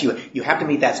 but yes, you have to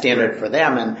meet that standard for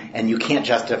them, and you can't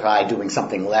justify doing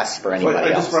something less for anybody else.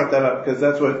 I just brought that up because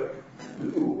that's what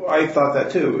I thought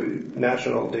that too.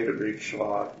 National data breach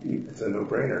law, it's a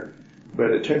no-brainer,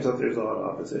 but it turns out there's a lot of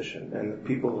opposition, and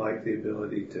people like the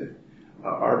ability to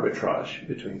arbitrage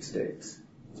between states.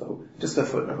 So just a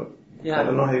footnote. Yeah. I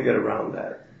don't know how you get around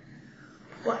that.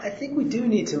 Well, I think we do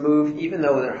need to move, even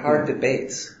though they're hard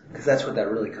debates, because that's what that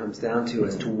really comes down to,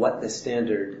 as to what the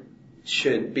standard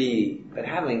should be. But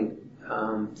having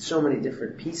so many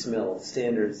different piecemeal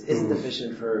standards isn't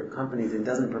efficient for companies and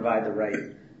doesn't provide the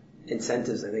right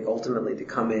incentives, I think, ultimately to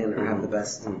come in or have the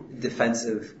best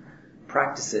defensive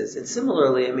practices. And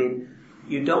similarly, I mean,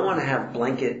 you don't want to have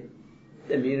blanket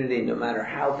immunity no matter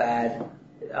how bad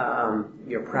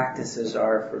your practices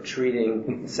are for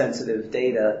treating sensitive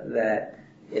data, that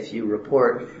if you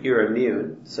report, you're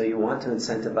immune. So you want to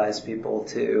incentivize people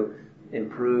to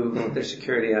improve their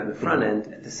security on the front end.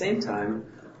 At the same time,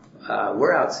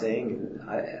 we're out saying,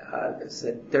 I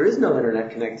said, there is no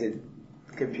internet-connected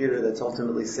computer that's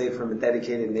ultimately safe from a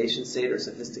dedicated nation state or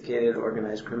sophisticated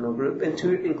organized criminal group,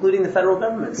 including the federal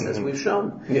governments, as we've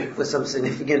shown, with some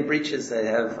significant breaches that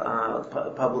have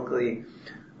publicly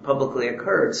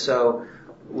occurred. So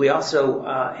we also,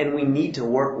 and we need to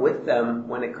work with them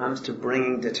when it comes to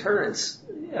bringing deterrence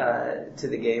to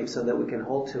the game so that we can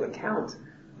hold to account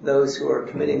those who are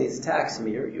committing these attacks. I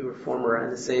mean, you were former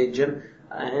NSA, Jim,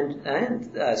 and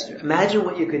imagine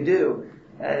what you could do,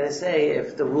 say,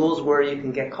 if the rules were you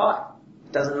can get caught.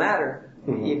 Doesn't matter.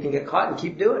 You can get caught and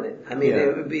keep doing it. I mean,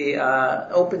 it would be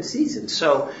open season.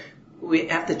 So we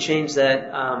have to change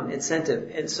that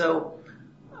incentive. And so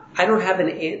I don't have an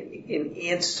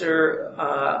answer,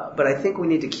 but I think we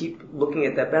need to keep looking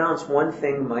at that balance. One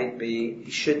thing might be,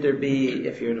 should there be,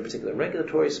 if you're in a particular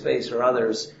regulatory space or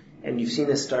others, and you've seen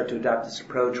us start to adopt this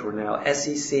approach where now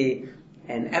SEC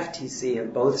and FTC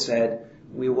have both said,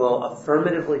 we will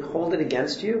affirmatively hold it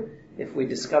against you if we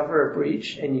discover a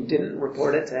breach and you didn't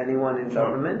report it to anyone in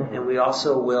government, and we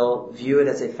also will view it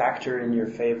as a factor in your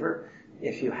favor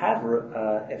if you have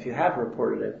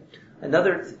reported it.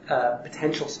 Another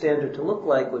potential standard to look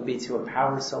like would be to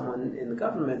empower someone in the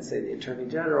government, say the Attorney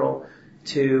General,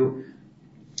 to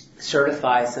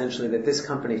certify essentially that this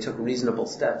company took reasonable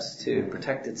steps to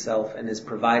protect itself and has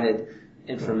provided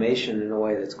information in a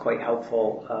way that's quite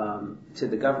helpful to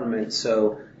the government,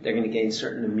 so they're going to gain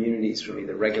certain immunities from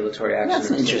either regulatory action.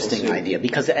 That's an interesting idea,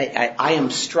 because I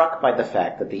am struck by the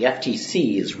fact that the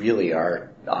FTC is really our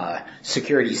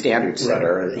security standards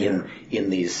setter in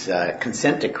these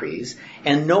consent decrees,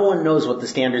 and no one knows what the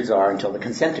standards are until the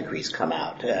consent decrees come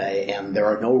out, and there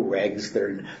are no regs,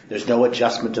 there's no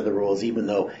adjustment to the rules, even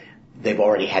though they've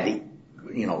already had to,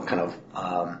 kind of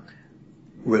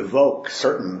revoke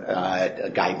certain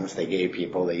guidance they gave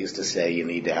people. They used to say you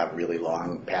need to have really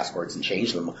long passwords and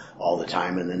change them all the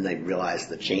time, and then they realized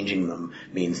that changing them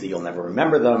means that you'll never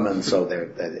remember them, and so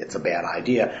it's a bad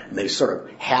idea. And they sort of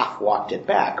half walked it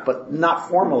back, but not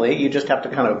formally. You just have to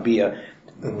kind of be a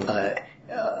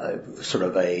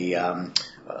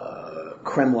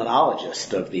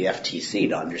Kremlinologist of the FTC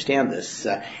to understand this.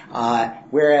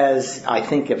 Whereas I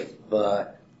think if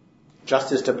the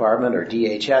Justice Department or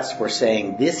DHS were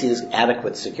saying this is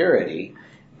adequate security,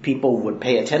 people would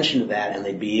pay attention to that and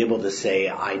they'd be able to say,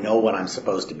 I know what I'm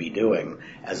supposed to be doing,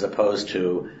 as opposed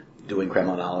to doing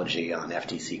criminology on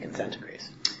FTC consent decrees.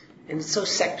 And it's so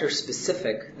sector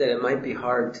specific that it might be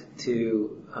hard to,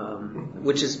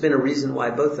 which has been a reason why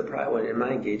both in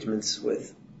my engagements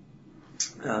with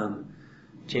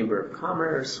Chamber of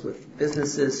Commerce, with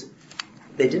businesses,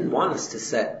 they didn't want us to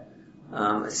set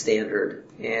a standard,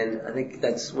 and I think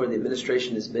that's where the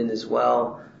administration has been as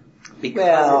well.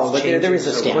 Well, but there is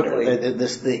a standard.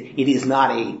 It is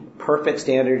not a perfect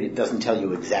standard. It doesn't tell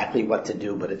you exactly what to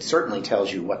do, but it certainly tells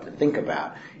you what to think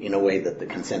about in a way that the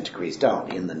consent decrees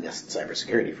don't in the NIST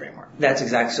cybersecurity framework. That's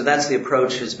exactly. So that's the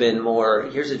approach has been more,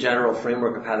 here's a general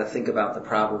framework of how to think about the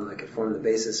problem that could form the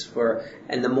basis for,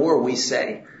 and the more we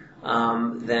say,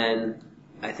 then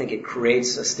I think it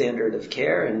creates a standard of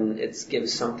care, and it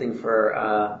gives something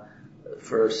for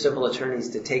civil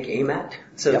attorneys to take aim at.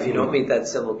 So if you don't meet that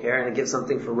civil care, and it gives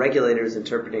something for regulators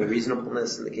interpreting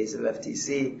reasonableness in the case of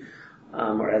FTC,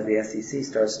 or as the SEC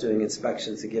starts doing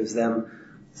inspections, it gives them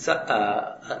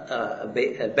a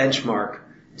benchmark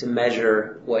to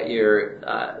measure what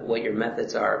your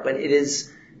methods are. But it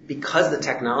is because the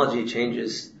technology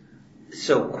changes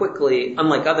so quickly,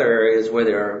 unlike other areas where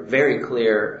there are very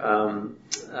clear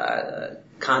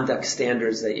conduct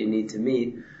standards that you need to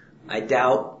meet, I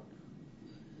doubt,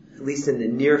 at least in the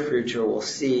near future, we'll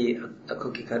see a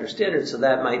cookie cutter standard. So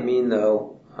that might mean,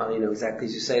 though, exactly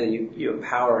as you say, that you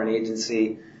empower an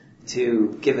agency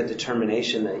to give a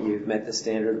determination that you've met the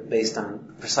standard based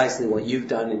on precisely what you've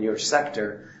done in your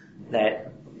sector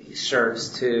that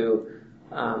serves to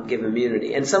give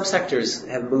immunity. And some sectors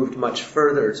have moved much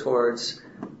further towards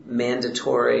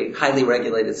mandatory, highly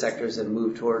regulated sectors have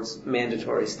moved towards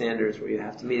mandatory standards where you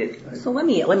have to meet it. So let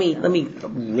me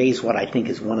raise what I think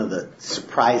is one of the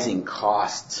surprising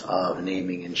costs of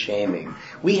naming and shaming.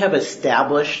 We have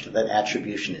established that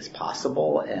attribution is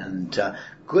possible, and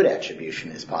good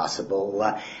attribution is possible,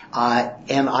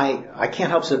 and I can't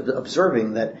help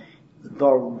observing that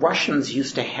the Russians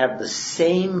used to have the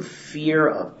same fear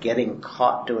of getting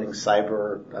caught doing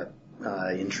cyber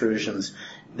intrusions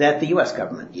that the U.S.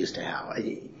 government used to have.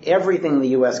 Everything the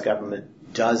U.S.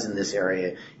 government does in this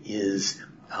area is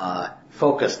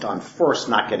focused on first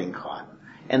not getting caught.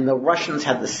 And the Russians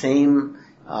had the same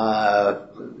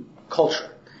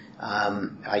culture.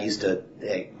 I used to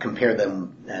compare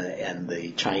them and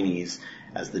the Chinese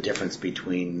as the difference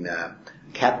between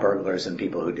cat burglars and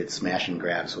people who did smash and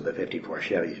grabs with a 54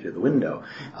 Chevy through the window.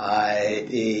 But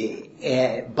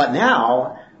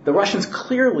now, the Russians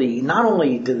clearly, not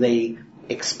only do they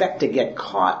expect to get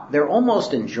caught, they're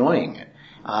almost enjoying it.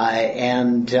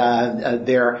 And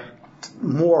they're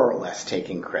more or less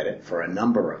taking credit for a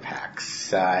number of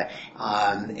hacks. That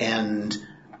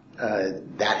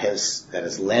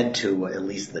has led to at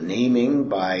least the naming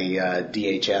by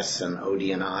DHS and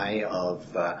ODNI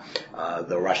of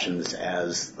the Russians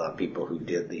as the people who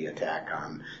did the attack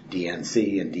on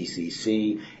DNC and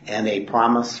DCC, and a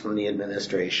promise from the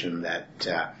administration that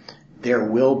there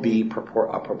will be a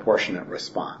proportionate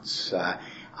response.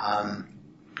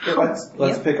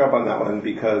 Let's pick up on that one,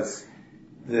 because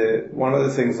one of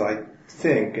the things I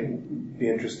think, and be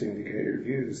interesting to get your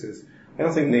views, is I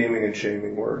don't think naming and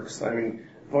shaming works. I mean,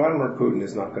 Vladimir Putin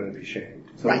is not going to be shamed.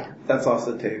 So right. That's off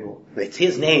the table. It's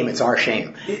his name, it's our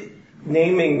shame.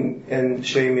 Naming and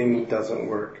shaming doesn't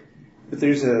work. But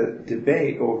there's a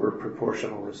debate over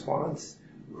proportional response,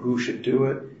 who should do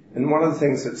it. And one of the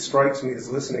things that strikes me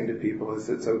as listening to people is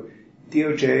that so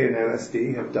DOJ and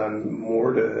NSD have done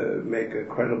more to make a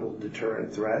credible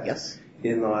deterrent threat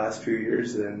in the last few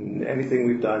years than anything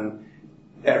we've done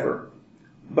ever.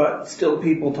 But still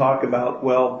people talk about,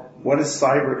 well, what is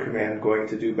Cyber Command going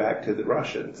to do back to the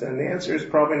Russians? And the answer is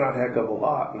probably not a heck of a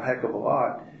lot.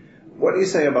 What do you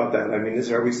say about that? I mean,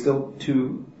 are we still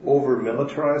too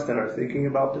over-militarized in our thinking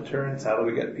about deterrence? How do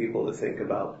we get people to think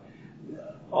about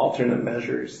alternate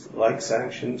measures like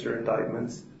sanctions or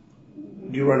indictments?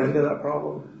 Do you run into that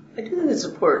problem? I do think it's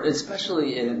important,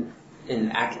 especially in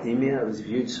academia. It was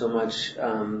viewed so much,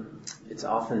 it's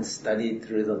often studied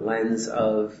through the lens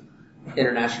of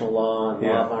international law and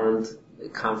law of armed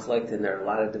conflict, and there are a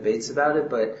lot of debates about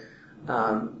it, but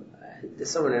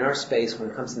someone in our space, when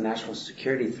it comes to national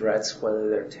security threats, whether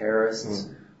they're terrorists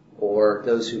or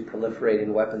those who proliferate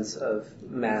in weapons of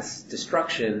mass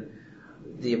destruction,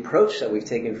 the approach that we've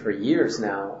taken for years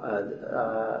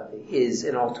now is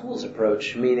an all-tools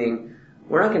approach, meaning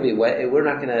our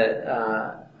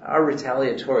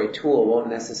retaliatory tool won't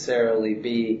necessarily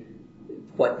be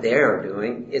what they're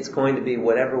doing. It's going to be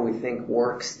whatever we think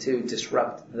works to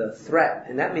disrupt the threat,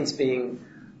 and that means being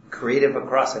creative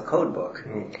across a code book.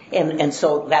 And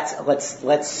so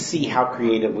let's see how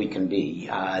creative we can be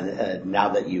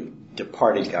now that you've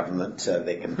departed government.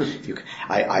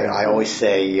 I always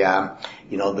say,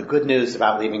 the good news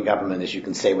about leaving government is you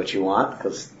can say what you want,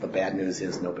 because the bad news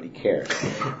is nobody cares.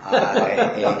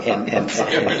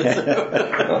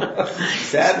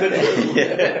 Sad but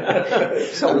true.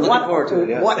 So what are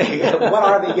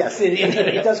the,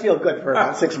 it does feel good for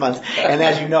about 6 months. And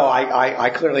as you know, I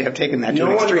clearly have taken that to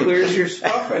an extreme. No one clears your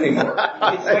stuff anymore.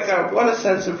 It's like, what a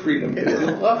sense of freedom. I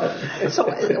love it. So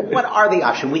what are the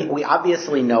options? We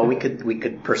obviously know we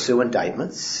could pursue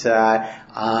indictments.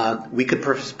 We could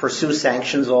pursue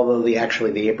sanctions, although the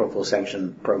April Fool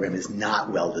sanction program is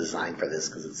not well designed for this,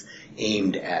 because it's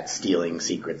aimed at stealing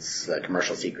secrets,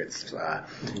 commercial secrets,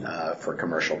 for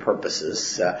commercial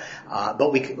purposes.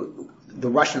 But the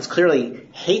Russians clearly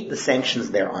hate the sanctions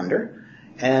they're under,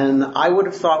 and I would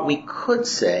have thought we could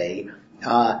say,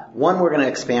 one, we're going to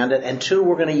expand it, and two,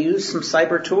 we're going to use some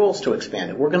cyber tools to expand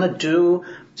it. We're going to do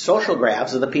social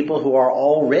grabs of the people who are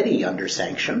already under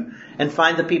sanction and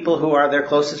find the people who are their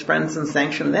closest friends and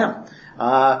sanction them.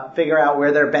 Figure out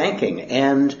where they're banking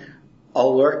and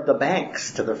alert the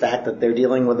banks to the fact that they're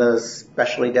dealing with a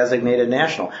specially designated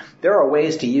national. There are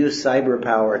ways to use cyber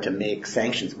power to make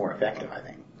sanctions more effective, I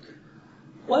think.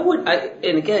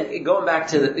 And again, going back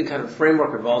to the kind of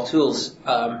framework of all tools,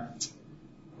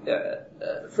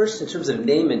 first, in terms of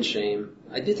name and shame,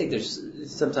 I do think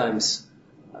there's sometimes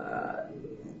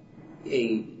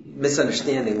a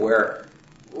misunderstanding where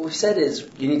what we've said is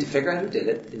you need to figure out who did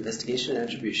it, investigation and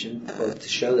attribution, both to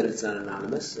show that it's not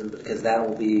anonymous, and because that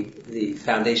will be the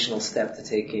foundational step to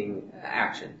taking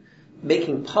action.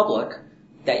 Making public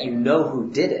that you know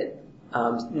who did it,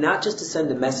 not just to send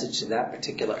a message to that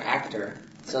particular actor,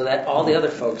 so that all the other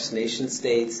folks, nation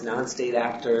states, non-state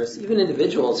actors, even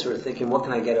individuals who are thinking, what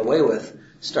can I get away with,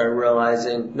 start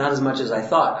realizing, not as much as I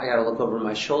thought. I got to look over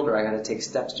my shoulder. I got to take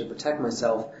steps to protect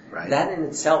myself. Right. That in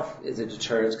itself is a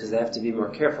deterrent, because they have to be more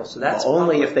careful. So that's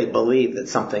only if they believe that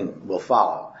something will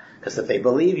follow. Because if they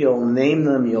believe you'll name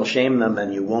them, you'll shame them,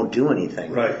 and you won't do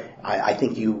anything, right. I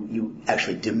think you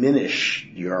actually diminish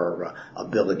your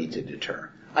ability to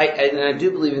deter. I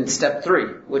do believe in step 3,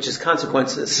 which is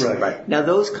consequences. Right. Now,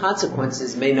 those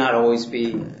consequences may not always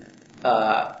be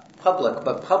public,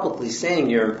 but publicly saying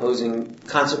you're imposing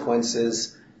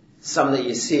consequences some that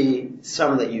you see,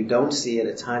 some that you don't see at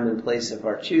a time and place of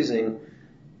our choosing.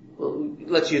 Well,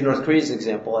 let's use North Korea's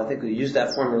example. I think we used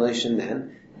that formulation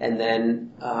then, and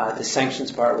then the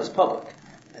sanctions part was public.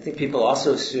 I think people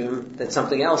also assume that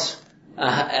something else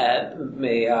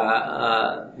may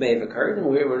have occurred, and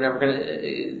we're never going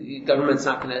to. Government's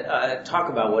not going to talk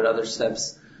about what other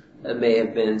steps may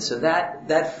have been. So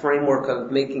that framework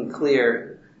of making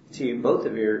clear to both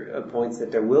of your points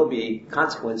that there will be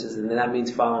consequences, and that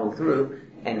means following through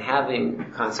and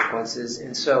having consequences.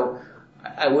 And so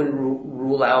I wouldn't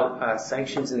rule out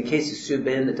sanctions. In the case of Sue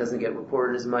Bin, that doesn't get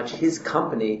reported as much. His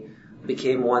company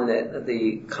became one that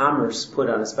the Commerce put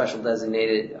on a special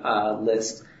designated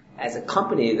list as a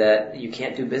company that you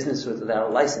can't do business with without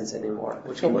a license anymore,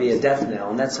 which can be a death knell.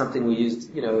 And that's something we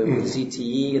used, with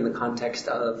ZTE in the context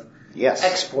of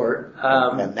export.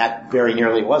 And that very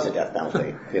nearly was a death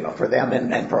penalty, for them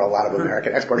and for a lot of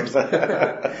American exporters.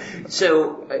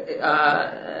 So,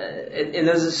 in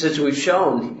those instances, we've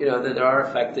shown, that there are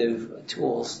effective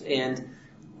tools. And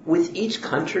with each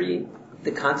country,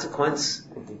 the consequence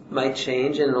might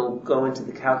change, and it'll go into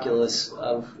the calculus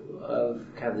of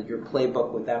kind of your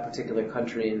playbook with that particular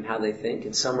country and how they think.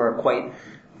 And some are quite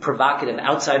provocative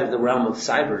outside of the realm of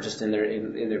cyber, just in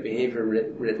their behavior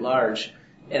writ large.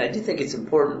 And I do think it's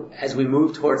important as we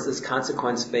move towards this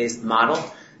consequence-based model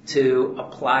to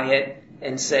apply it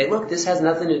and say, look, this has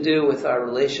nothing to do with our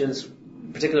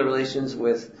particular relations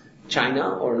with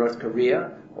China or North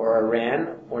Korea or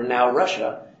Iran or now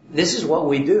Russia. This is what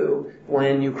we do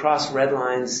when you cross red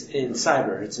lines in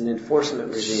cyber. It's an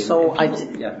enforcement regime. So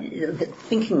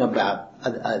thinking about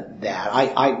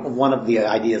that, one of the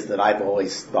ideas that I've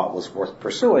always thought was worth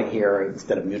pursuing here,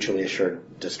 instead of mutually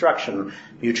assured destruction,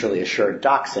 mutually assured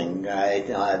doxing.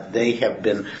 They have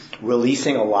been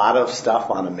releasing a lot of stuff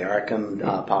on American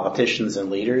politicians and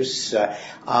leaders. And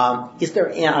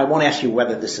I won't ask you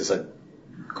whether this is a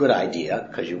good idea,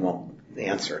 because you won't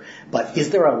answer, but is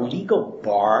there a legal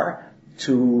bar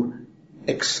to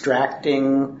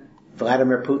extracting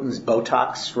Vladimir Putin's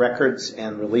Botox records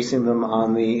and releasing them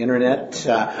on the internet,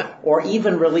 or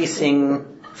even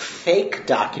releasing fake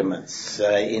documents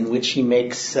in which he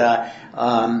makes gender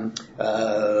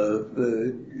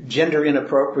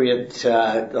inappropriate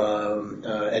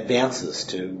advances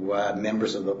to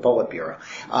members of the Politburo?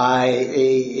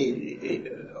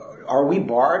 Are we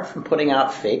barred from putting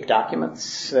out fake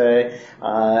documents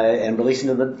and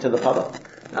releasing them to the public?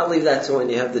 I'll leave that to when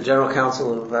you have the general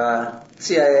counsel of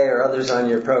CIA or others on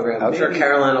your program. I'm sure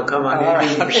Caroline will come on.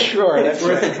 I'm sure. It's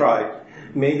worth a try.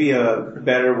 Maybe a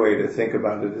better way to think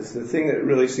about it is the thing that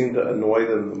really seemed to annoy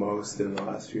them the most in the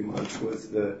last few months was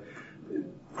the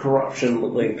corruption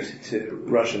linked to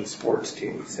Russian sports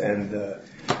teams and the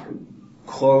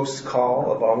close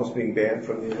call of almost being banned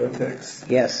from the Olympics.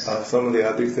 Yes. Some of the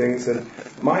other things. And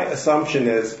my assumption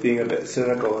is, being a bit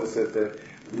cynical, is that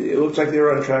it looks like they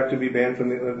were on track to be banned from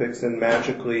the Olympics, and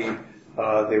magically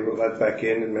they were let back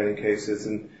in many cases.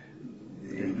 And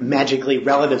magically,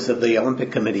 relatives of the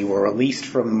Olympic Committee were released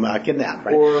from kidnap,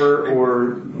 right?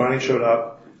 Or money showed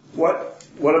up. What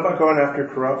about going after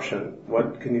corruption?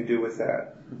 What can you do with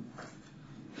that?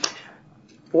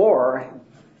 Or,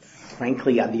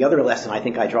 frankly, the other lesson I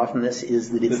think I draw from this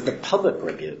is that it's the public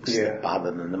rebukes that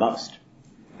bother them the most.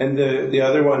 And the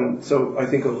other one, so I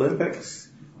think Olympics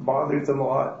bothered them a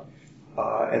lot,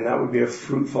 and that would be a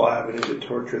fruitful avenue to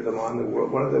torture them on the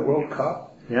World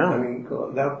Cup. Yeah. I mean,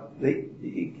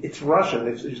 it's Russia.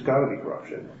 There's got to be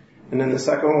corruption. And then the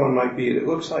second one might be, it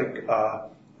looks like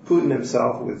Putin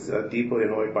himself was deeply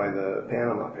annoyed by the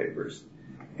Panama Papers.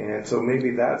 And so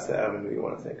maybe that's the avenue you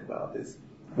want to think about, is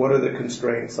what are the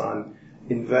constraints on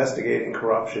investigating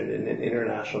corruption in an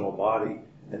international body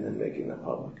and then making that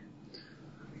public?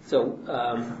 So,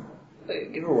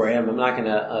 given where I am, I'm not going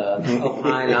to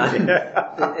opine on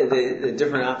the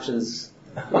different options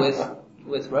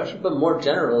with Russia, but more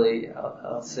generally,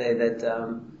 I'll say that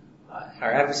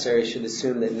our adversaries should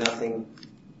assume that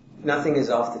nothing is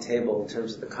off the table in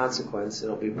terms of the consequence.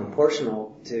 It'll be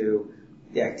proportional to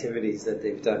the activities that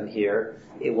they've done here.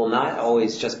 It will not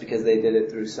always, just because they did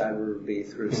it through cyber, be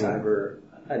through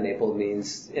cyber-enabled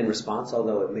means in response,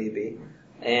 although it may be.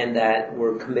 And that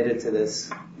we're committed to this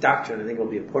doctrine. I think it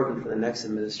will be important for the next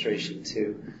administration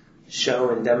to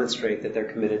show and demonstrate that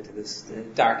they're committed to this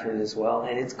doctrine as well.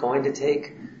 And it's going to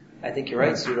take, I think you're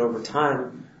right, Stewart, over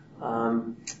time.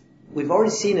 We've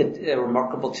already seen a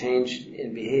remarkable change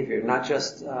in behavior, not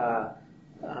just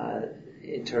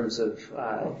in terms of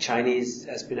Chinese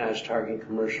espionage targeting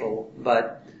commercial,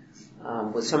 but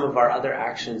with some of our other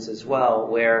actions as well,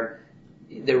 where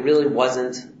there really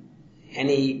wasn't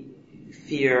any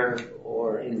fear or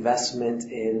or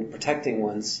investment in protecting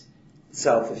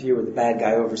oneself if you were the bad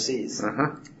guy overseas.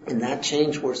 And that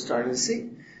change we're starting to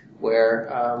see, where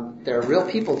there are real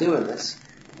people doing this,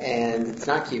 and it's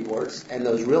not keyboards. And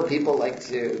those real people like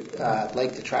to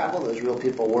travel. Those real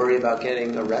people worry about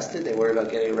getting arrested. They worry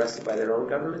about getting arrested by their own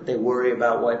government. They worry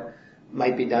about what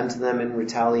might be done to them in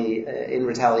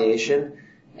retaliation.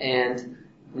 And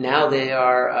now they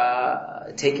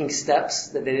are taking steps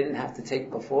that they didn't have to take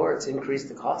before. It's increased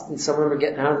the cost, and some of them are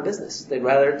getting out of the business.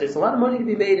 There's a lot of money to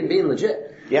be made in being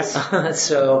legit. Yes.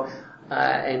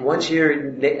 And once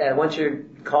you're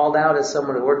called out as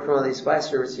someone who worked for one of these spy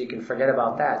services, you can forget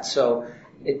about that. So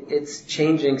it's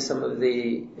changing some of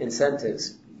the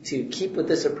incentives to keep with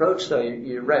this approach. Though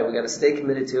you're right, we got to stay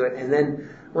committed to it. And then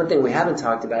one thing we haven't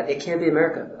talked about, it can't be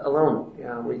America alone.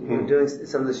 We're doing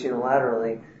some of this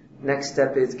unilaterally. Next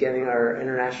step is getting our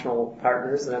international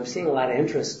partners, and I'm seeing a lot of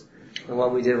interest in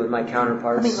what we did with my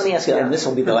counterparts. Let me ask you, and this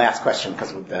will be the last question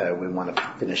because we want to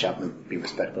finish up and be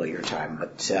respectful of your time.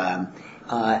 But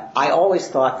I always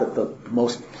thought that the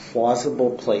most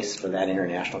plausible place for that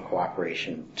international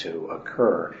cooperation to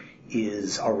occur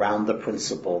is around the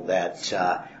principle that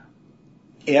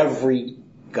every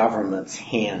government's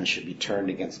hand should be turned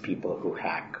against people who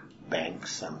hack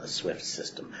banks and the SWIFT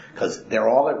system, because they're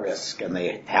all at risk and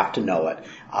they have to know it,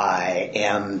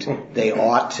 and they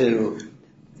ought to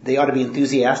be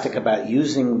enthusiastic about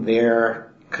using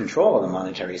their control of the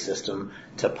monetary system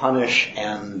to punish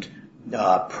and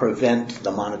prevent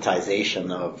the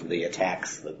monetization of the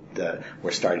attacks that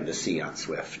we're starting to see on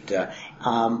SWIFT.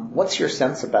 What's your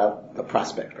sense about the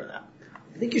prospect for that?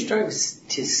 I think you're starting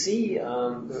to see,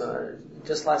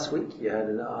 just last week you had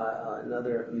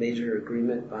another major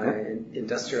agreement by an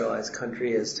industrialized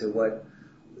country as to what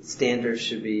standards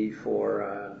should be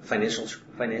for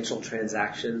financial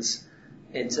transactions.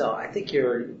 And so I think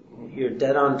you're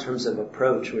dead on in terms of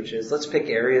approach, which is let's pick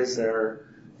areas that are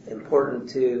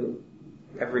important to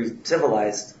every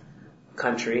civilized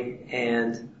country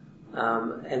and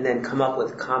then come up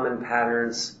with common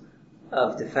patterns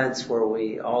of defense where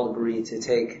we all agree to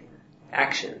take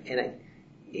action. And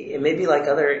it may be like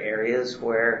other areas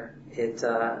where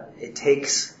it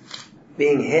takes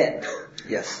being hit.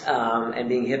 Yes. And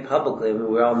being hit publicly. I mean,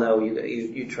 we all know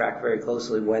you track very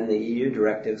closely when the EU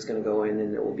directive is going to go in,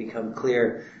 and it will become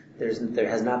clear there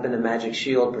has not been a magic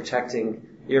shield protecting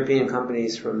European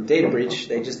companies from data breach.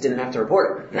 They just didn't have to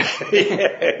report it.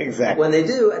 Yeah, exactly. When they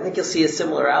do, I think you'll see a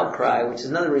similar outcry, which is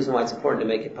another reason why it's important to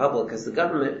make it public, because the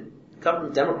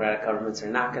democratic governments are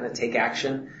not going to take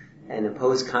action and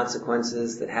impose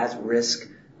consequences that has risk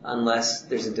unless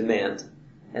there's a demand.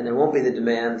 And there won't be the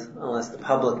demand unless the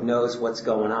public knows what's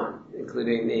going on,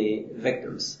 including the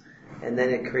victims. And then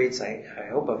it creates, I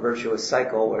hope, a virtuous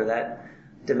cycle where that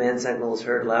demand signal is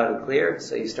heard loud and clear.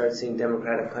 So you start seeing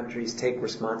democratic countries take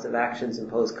responsive actions,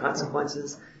 impose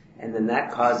consequences, and then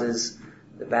that causes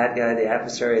the bad guy, the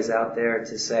adversary is out there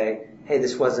to say, hey,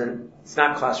 it's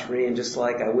not cost-free, and just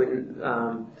like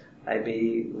I'd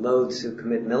be loath to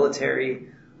commit military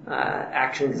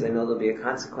action because I know there'll be a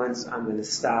consequence, I'm going to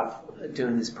stop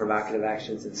doing these provocative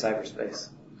actions in cyberspace.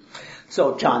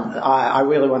 So, John, I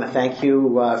really want to thank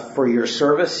you for your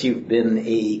service. You've been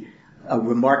a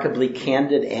remarkably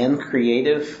candid and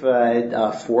creative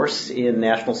force in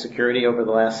national security over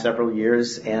the last several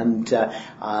years, and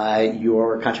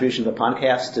your contribution to the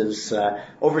podcast is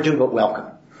overdue but welcome.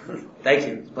 Thank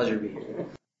you. It's a pleasure to be here.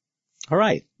 All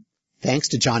right. Thanks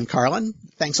to John Carlin.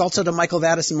 Thanks also to Michael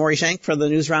Vatis and Maury Shenk for the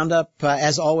news roundup.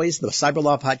 As always, the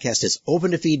Cyberlaw Podcast is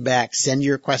open to feedback. Send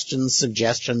your questions,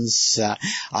 suggestions,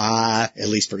 at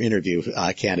least for interview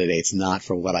candidates, not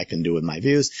for what I can do with my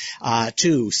views,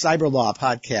 to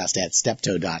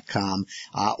cyberlawpodcast@steptoe.com,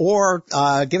 or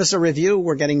give us a review.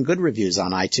 We're getting good reviews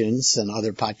on iTunes and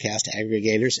other podcast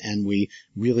aggregators, and we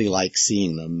really like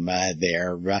seeing them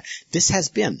there. This has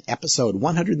been episode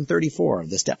 134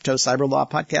 of the Steptoe Cyberlaw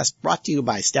Podcast, brought to you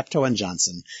by Steptoe and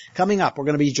Johnson. Coming up, we're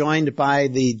going to be joined by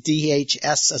the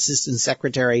DHS Assistant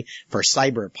Secretary for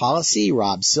Cyber Policy,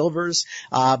 Rob Silvers,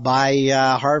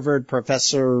 by Harvard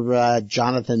Professor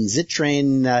Jonathan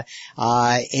Zittrain,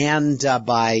 and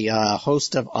by a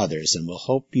host of others. And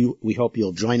we hope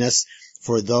you'll join us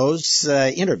for those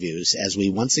interviews as we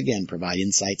once again provide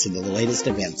insights into the latest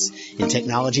events in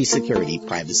technology, security,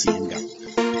 privacy, and government.